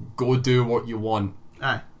 go do what you want.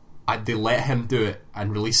 They let him do it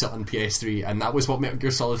and release it on PS3, and that was what Metal Gear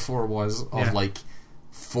Solid 4 was, of like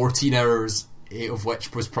 14 hours, 8 of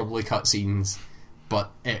which was probably cutscenes,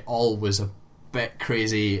 but it all was a bit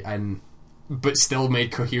crazy but still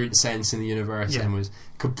made coherent sense in the universe and was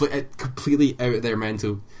completely out of their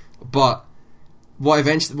mental. But what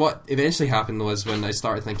eventually happened was when I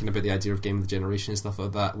started thinking about the idea of game of the generation and stuff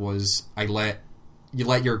like that was you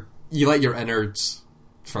let your innards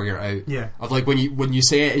figure it out. Yeah. Of like when you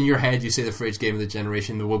say it in your head, you say the phrase game of the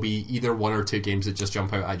generation, there will be either one or two games that just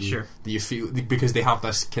jump out at you Sure. that you feel because they have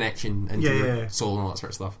this connection into your soul and all that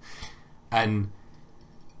sort of stuff. And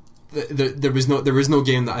there was no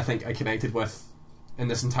game that I think I connected with in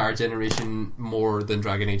this entire generation more than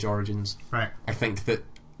Dragon Age Origins. Right. I think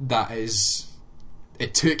that is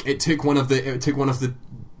it took one of the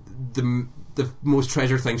most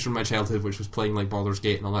treasured things from my childhood, which was playing like Baldur's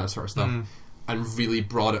Gate and all that sort of stuff, and really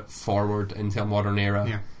brought it forward into a modern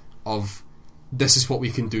era of this is what we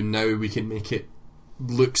can do now. We can make it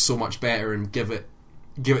look so much better and give it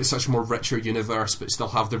such a more richer universe, but still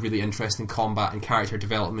have the really interesting combat and character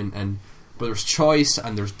development, but there's choice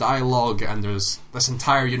and there's dialogue and there's this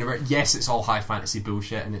entire universe. Yes, it's all high fantasy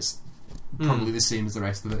bullshit and it's probably the same as the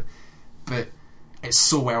rest of it, but it's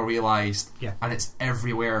so well realised and it's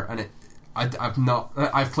everywhere. And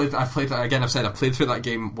I've played that again. I've played through that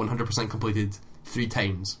game 100% completed 3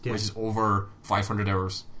 times, which is over 500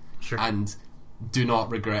 hours, and do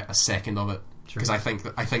not regret a second of it. Because I think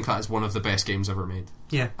that is one of the best games ever made.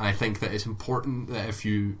 Yeah, and I think that it's important that if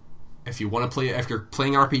you want to play, if you're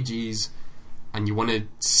playing RPGs and you want to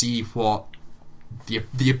see what the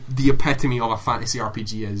epitome of a fantasy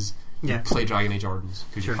RPG is, you play Dragon Age Origins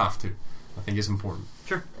because you have to. I think it's important.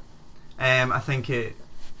 Sure. I think it.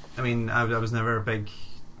 I mean, I was never a big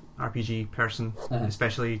RPG person,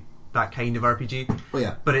 especially that kind of RPG. Oh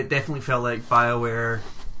yeah. But it definitely felt like BioWare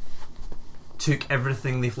took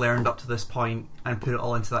everything they've learned up to this point and put it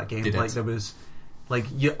all into that game. Like there was, like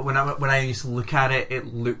when I used to look at it,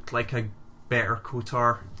 it looked like a better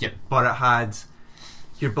KOTOR. Yep. But it had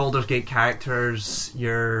your Baldur's Gate characters,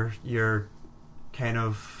 your kind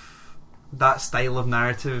of that style of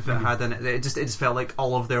narrative it had in it. It just felt like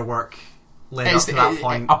all of their work led up to that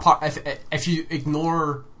point. If you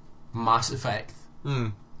ignore Mass Effect,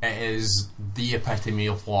 it is the epitome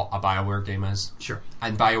of what a BioWare game is. Sure.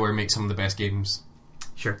 And BioWare makes some of the best games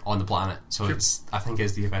on the planet. So I think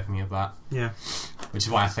it's the epitome of that. Yeah. Which is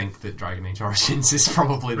why I think that Dragon Age Origins is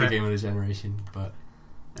probably the game of the generation. But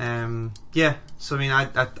yeah. So I mean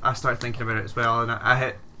I started thinking about it as well, and I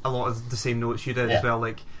hit a lot of the same notes you did as well.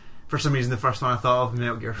 Like for some reason the first one I thought of,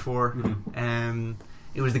 Metal Gear 4.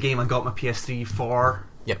 It was the game I got my PS3 for.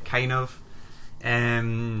 Kind of.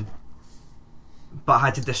 But I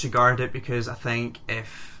had to disregard it because I think I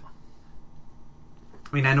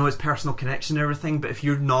know it's personal connection and everything, but if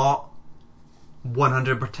you're not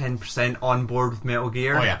 110% on board with Metal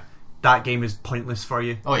Gear, that game is pointless for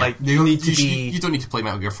you. Like you don't need to play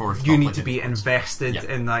Metal Gear 4. You need to be invested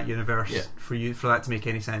in that universe for that to make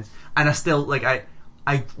any sense. And I still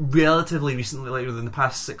I relatively recently, like within the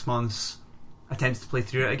past 6 months, attempted to play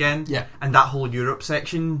through it again. Yeah. And that whole Europe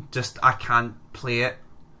section, I can't play it.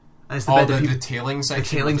 And it's the tailing section. The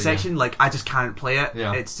tailing section, like I just can't play it.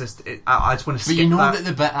 Yeah. It's just I just want to skip that. But you know that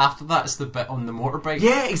the bit after that is the bit on the motorbike.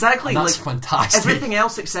 Yeah, exactly. And that's fantastic. Everything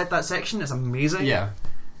else except that section is amazing. Yeah.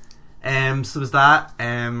 So was that.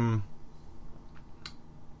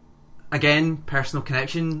 Again, personal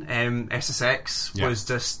connection. SSX was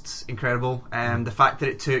just incredible. The fact that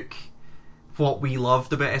it took what we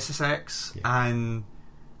loved about SSX and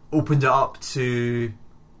opened it up to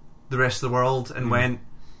the rest of the world and went.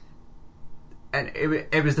 And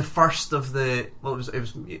it was the first of it was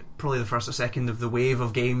probably the first or second of the wave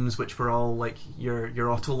of games which were all like your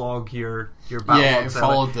autolog, your battle logs. It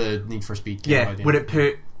followed the Need for Speed game idea. Would it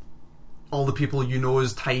put all the people you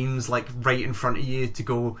know's times like right in front of you to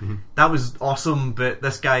go, that was awesome, but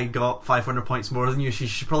this guy got 500 points more than you, so you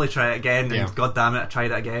should probably try it again. And god damn it, I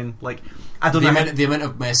tried it again. Like I don't know the amount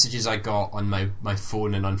of messages I got on my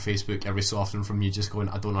phone and on Facebook every so often from you just going,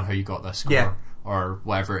 I don't know how you got this score or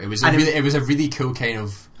whatever. It was a really cool kind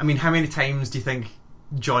of. I mean, how many times do you think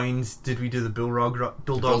did we do the Bulldog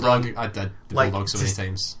run? I did the Bulldog so many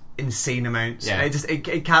times. Insane amounts. Yeah.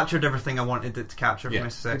 It captured everything I wanted it to capture from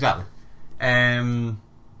SSX. Exactly.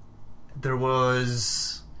 There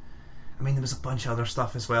was a bunch of other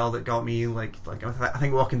stuff as well that got me like I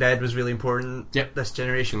think Walking Dead was really important this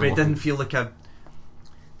generation, but it didn't feel like a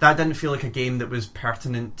game that was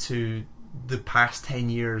pertinent to the past 10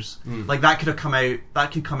 years. Like that could come out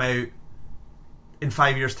in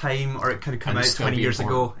 5 years time, or it could have come out 20 years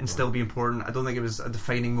ago and still be important. I don't think it was a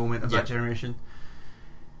defining moment of that generation.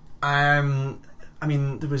 I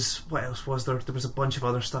mean, what else was there? There was a bunch of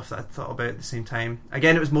other stuff that I thought about at the same time.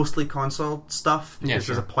 Again, it was mostly console stuff, because Yeah,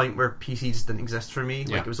 there was a point where PC just didn't exist for me.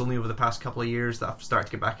 Yeah. Like, it was only over the past couple of years that I've started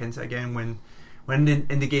to get back into it again, when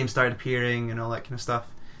indie games started appearing and all that kind of stuff.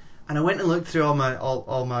 And I went and looked through all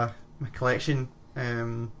my collection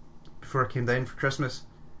before I came down for Christmas,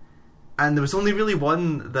 and there was only really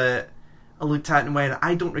one that I looked at and went,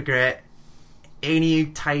 I don't regret any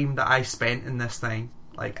time that I spent in this thing,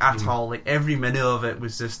 like, at all. Like, every minute of it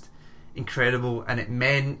was just incredible, and it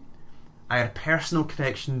meant I had a personal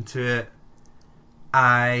connection to it.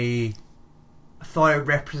 I thought it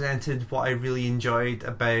represented what I really enjoyed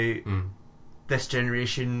about this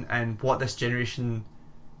generation, and what this generation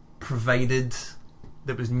provided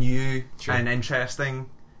that was new and interesting,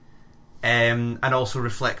 and also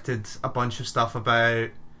reflected a bunch of stuff about,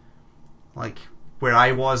 like, where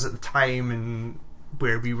I was at the time and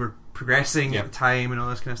where we were progressing at the time and all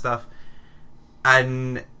this kind of stuff.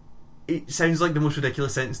 And it sounds like the most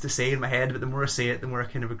ridiculous sentence to say in my head, but the more I say it, the more I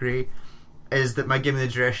kind of agree, is that my game of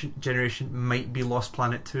the generation might be Lost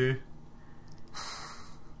Planet 2.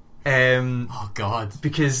 Oh God!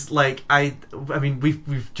 Because, like, I mean,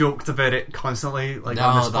 we've joked about it constantly, like,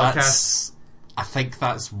 on this podcast. I think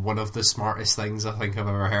that's one of the smartest things I think I've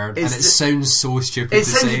ever heard, and it the- sounds so stupid It to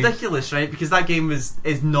sounds say. ridiculous, right? Because that game is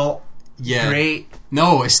not great.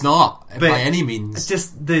 No, it's not But by any It's means.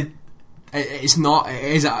 just the It's not.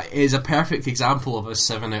 It is a perfect example of a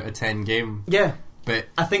 7 out of 10 game. yeah. But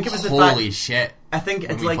I think it was the holy fact. shit! I think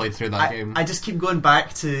when it's we like played through that game. I just keep going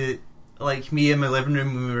back to, like, me in my living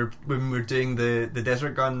room when we were doing the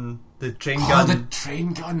desert gun, the train gun. The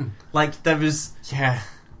train gun. Like, there was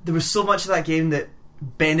so much of that game that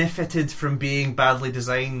benefited from being badly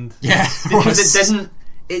designed. Yeah, Because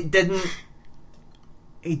it didn't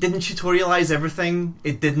tutorialize everything.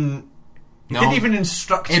 It didn't even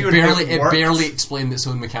instruct you on how it worked. It barely explained its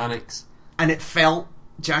own mechanics, and it felt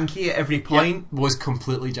janky at every point. Yep, was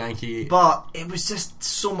completely janky. But it was just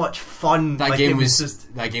so much fun. That like, game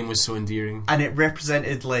just, that game was so endearing, and it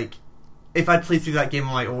represented, like, if I'd played through that game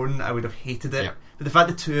on my own, I would have hated it. Yep. But the fact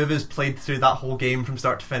the two of us played through that whole game from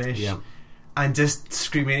start to finish, and just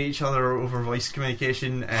screaming at each other over voice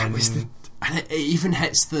communication, and it even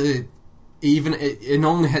hits the. It not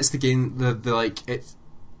only hits the game, the like, it's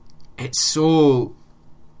so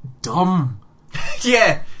dumb.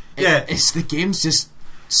 It's the game's just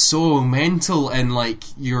so mental, and, like,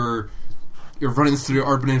 you're running through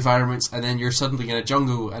urban environments, and then you're suddenly in a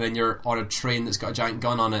jungle, and then you're on a train that's got a giant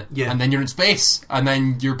gun on it, and then you're in space, and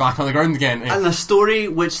then you're back on the ground again. And the story,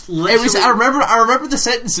 which literally... It was. I remember the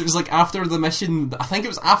sentence. It was like after the mission. I think it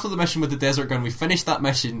was after the mission with the desert gun. We finished that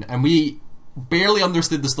mission, and we barely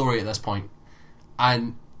understood the story at this point.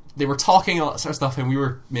 And they were talking all that sort of stuff, and we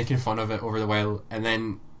were making fun of it over the while. And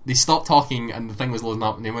then they stopped talking, and the thing was loading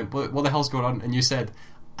up, and they went, "What the hell's going on?" And you said,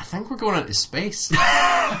 "I think we're going into space."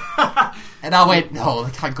 And I went, "No,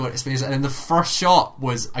 they can't go into space." And then the first shot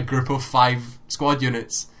was a group of 5 squad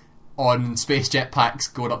units on space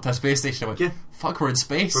jetpacks going up to a space station. I went, "Fuck, we're in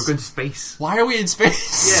space. We're going to space. Why are we in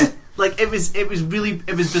space?" Yeah, like, it was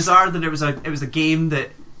bizarre that it was a game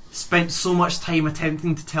that spent so much time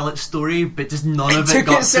attempting to tell its story, but just none of it took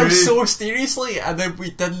got itself through. so seriously, and then we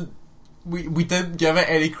didn't give it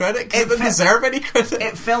any credit because it didn't deserve any credit.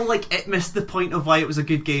 It felt like it missed the point of why it was a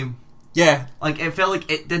good game. Yeah, like, it felt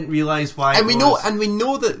like it didn't realise why. And we know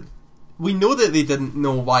that they didn't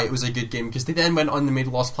know why it was a good game, because they then went on and made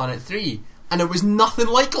Lost Planet 3, and it was nothing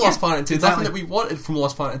like Lost Planet 2. Exactly. Nothing that we wanted from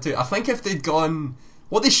Lost Planet 2. I think if they'd gone,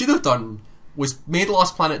 what they should have done was made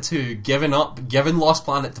Lost Planet 2, given Lost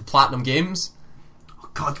Planet to Platinum Games. Oh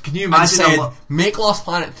God, can you And imagine? said, make Lost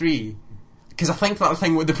Planet 3, because I think that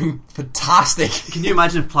thing would have been fantastic. Can you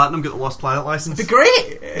imagine if Platinum got the Lost Planet license? It'd be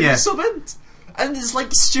great. It'd Yeah. be so good. And it's like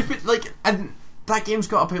stupid, like, and that game's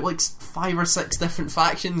got about like 5 or 6 different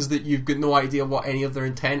factions that you've got no idea what any of their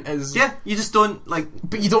intent is. Yeah, you just don't, like...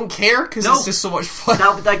 But you don't care, because No. it's just so much fun.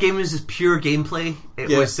 That game was just pure gameplay. It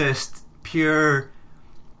was just pure...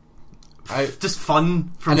 just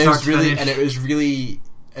fun from and start it was to really, finish. and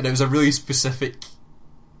it was a really specific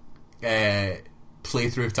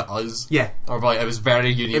playthrough to us. Yeah, or like, it was very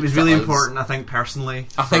unique. it was to really us. important, I think, personally.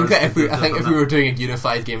 I think for us that if to we have done were doing a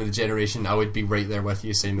unified game of the generation, I would be right there with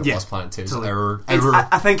you saying that Lost Planet 2 is totally. our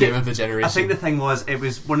I think game of the generation. I think the thing was, it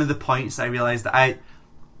was one of the points that I realised that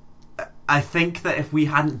I think that if we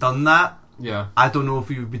hadn't done that, I don't know if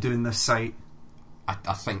we would be doing this site.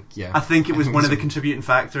 I think, I think it was one of the so. contributing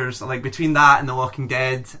factors, like, between that and The Walking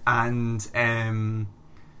Dead, and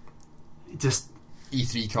just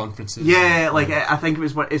E3 conferences. Yeah, like I think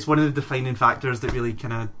it's one of the defining factors that really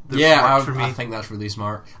kind of yeah. for me. I think that's really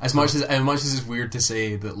smart. As much as it's weird to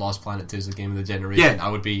say that Lost Planet 2 is a game of the generation, Yeah. I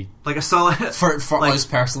would be like a solid for like, us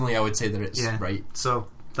personally. I would say that it's right. So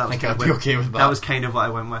that I was think kind I'd of be okay with that. That was kind of what I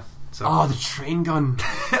went with. So. Oh, the train gun.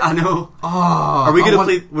 I know. Oh, Are we gonna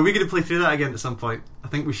play? Were we gonna play through that again at some point? I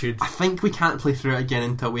think we should. I think we can't play through it again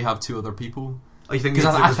until we have 2 other people. Oh, you think?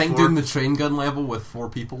 Because I with think 4? doing the train gun level with 4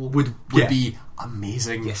 people would yeah. be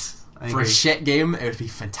amazing. Yes, I for agree. a shit game, it would be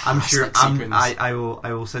fantastic. I'm sure. Sequence. I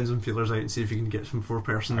will send some feelers out and see if you can get some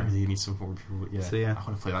 4-person. I really need some 4 people. Yeah, So, yeah. I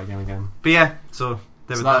want to play that game again. But yeah, so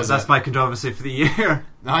that's it. my controversy for the year.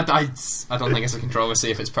 I don't think it's a controversy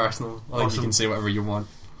if it's personal. I think Awesome. you can say whatever you want.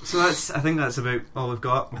 So I think that's about all we've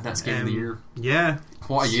got. And that's game of the year. Yeah.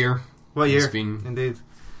 What a year! What a year? It's been. Indeed.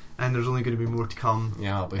 And there's only going to be more to come.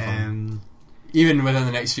 Yeah, that'll be fun. Um, Even within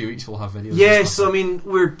the next few weeks, we'll have videos. yeah, and stuff. so I mean,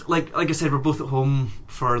 we're like I said, we're both at home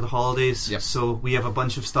for the holidays. Yep. So we have a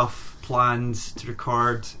bunch of stuff planned to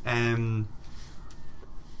record.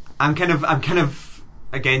 I'm kind of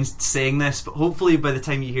against saying this, but hopefully by the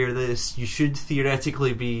time you hear this, you should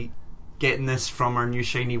theoretically be getting this from our new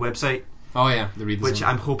shiny website, Oh yeah, the redesign. which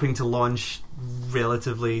I'm hoping to launch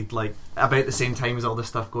relatively like about the same time as all this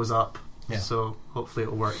stuff goes up. Yeah. So hopefully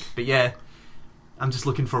it'll work. But yeah, I'm just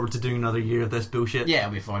looking forward to doing another year of this bullshit. Yeah,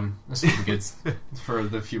 it'll be fun. This will be good. For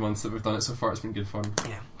the few months that we've done it so far, it's been good fun.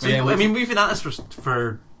 Yeah. But So, yeah, I mean, we've been at this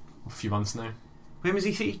for A few months now. when was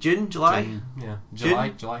E3? June, July, Yeah, June?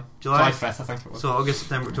 July July. 5th, I think it was. So August,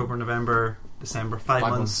 September, October, November, December, 5 5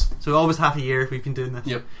 months. So almost half a year we've been doing this.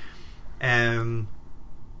 Yep.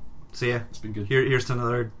 So yeah, It's been good. here's to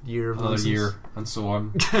another year of Another nonsense. year and so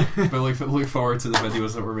on. But look forward to the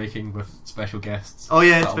videos that we're making with special guests. Oh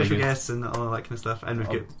yeah, That'll be special good. guests and all that kind of stuff, and we've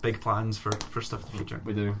Oh. got big plans for stuff in the future.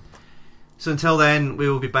 We do. So until then, we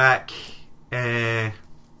will be back. I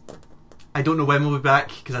don't know when we'll be back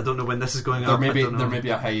because I don't know when this is going There up. may I be don't know.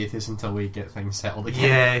 a hiatus until we get things settled again.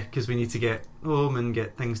 Yeah, because we need to get home and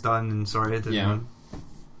get things done and sorted. And Yeah.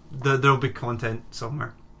 there'll be content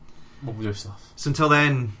somewhere. We'll do stuff. So until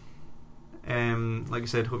then, like I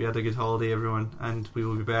said, hope you had a good holiday, everyone, and we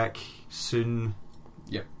will be back soon.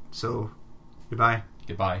 Yep. So, goodbye.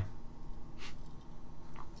 Goodbye.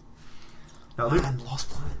 That'll do. And Lost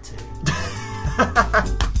Planet 2.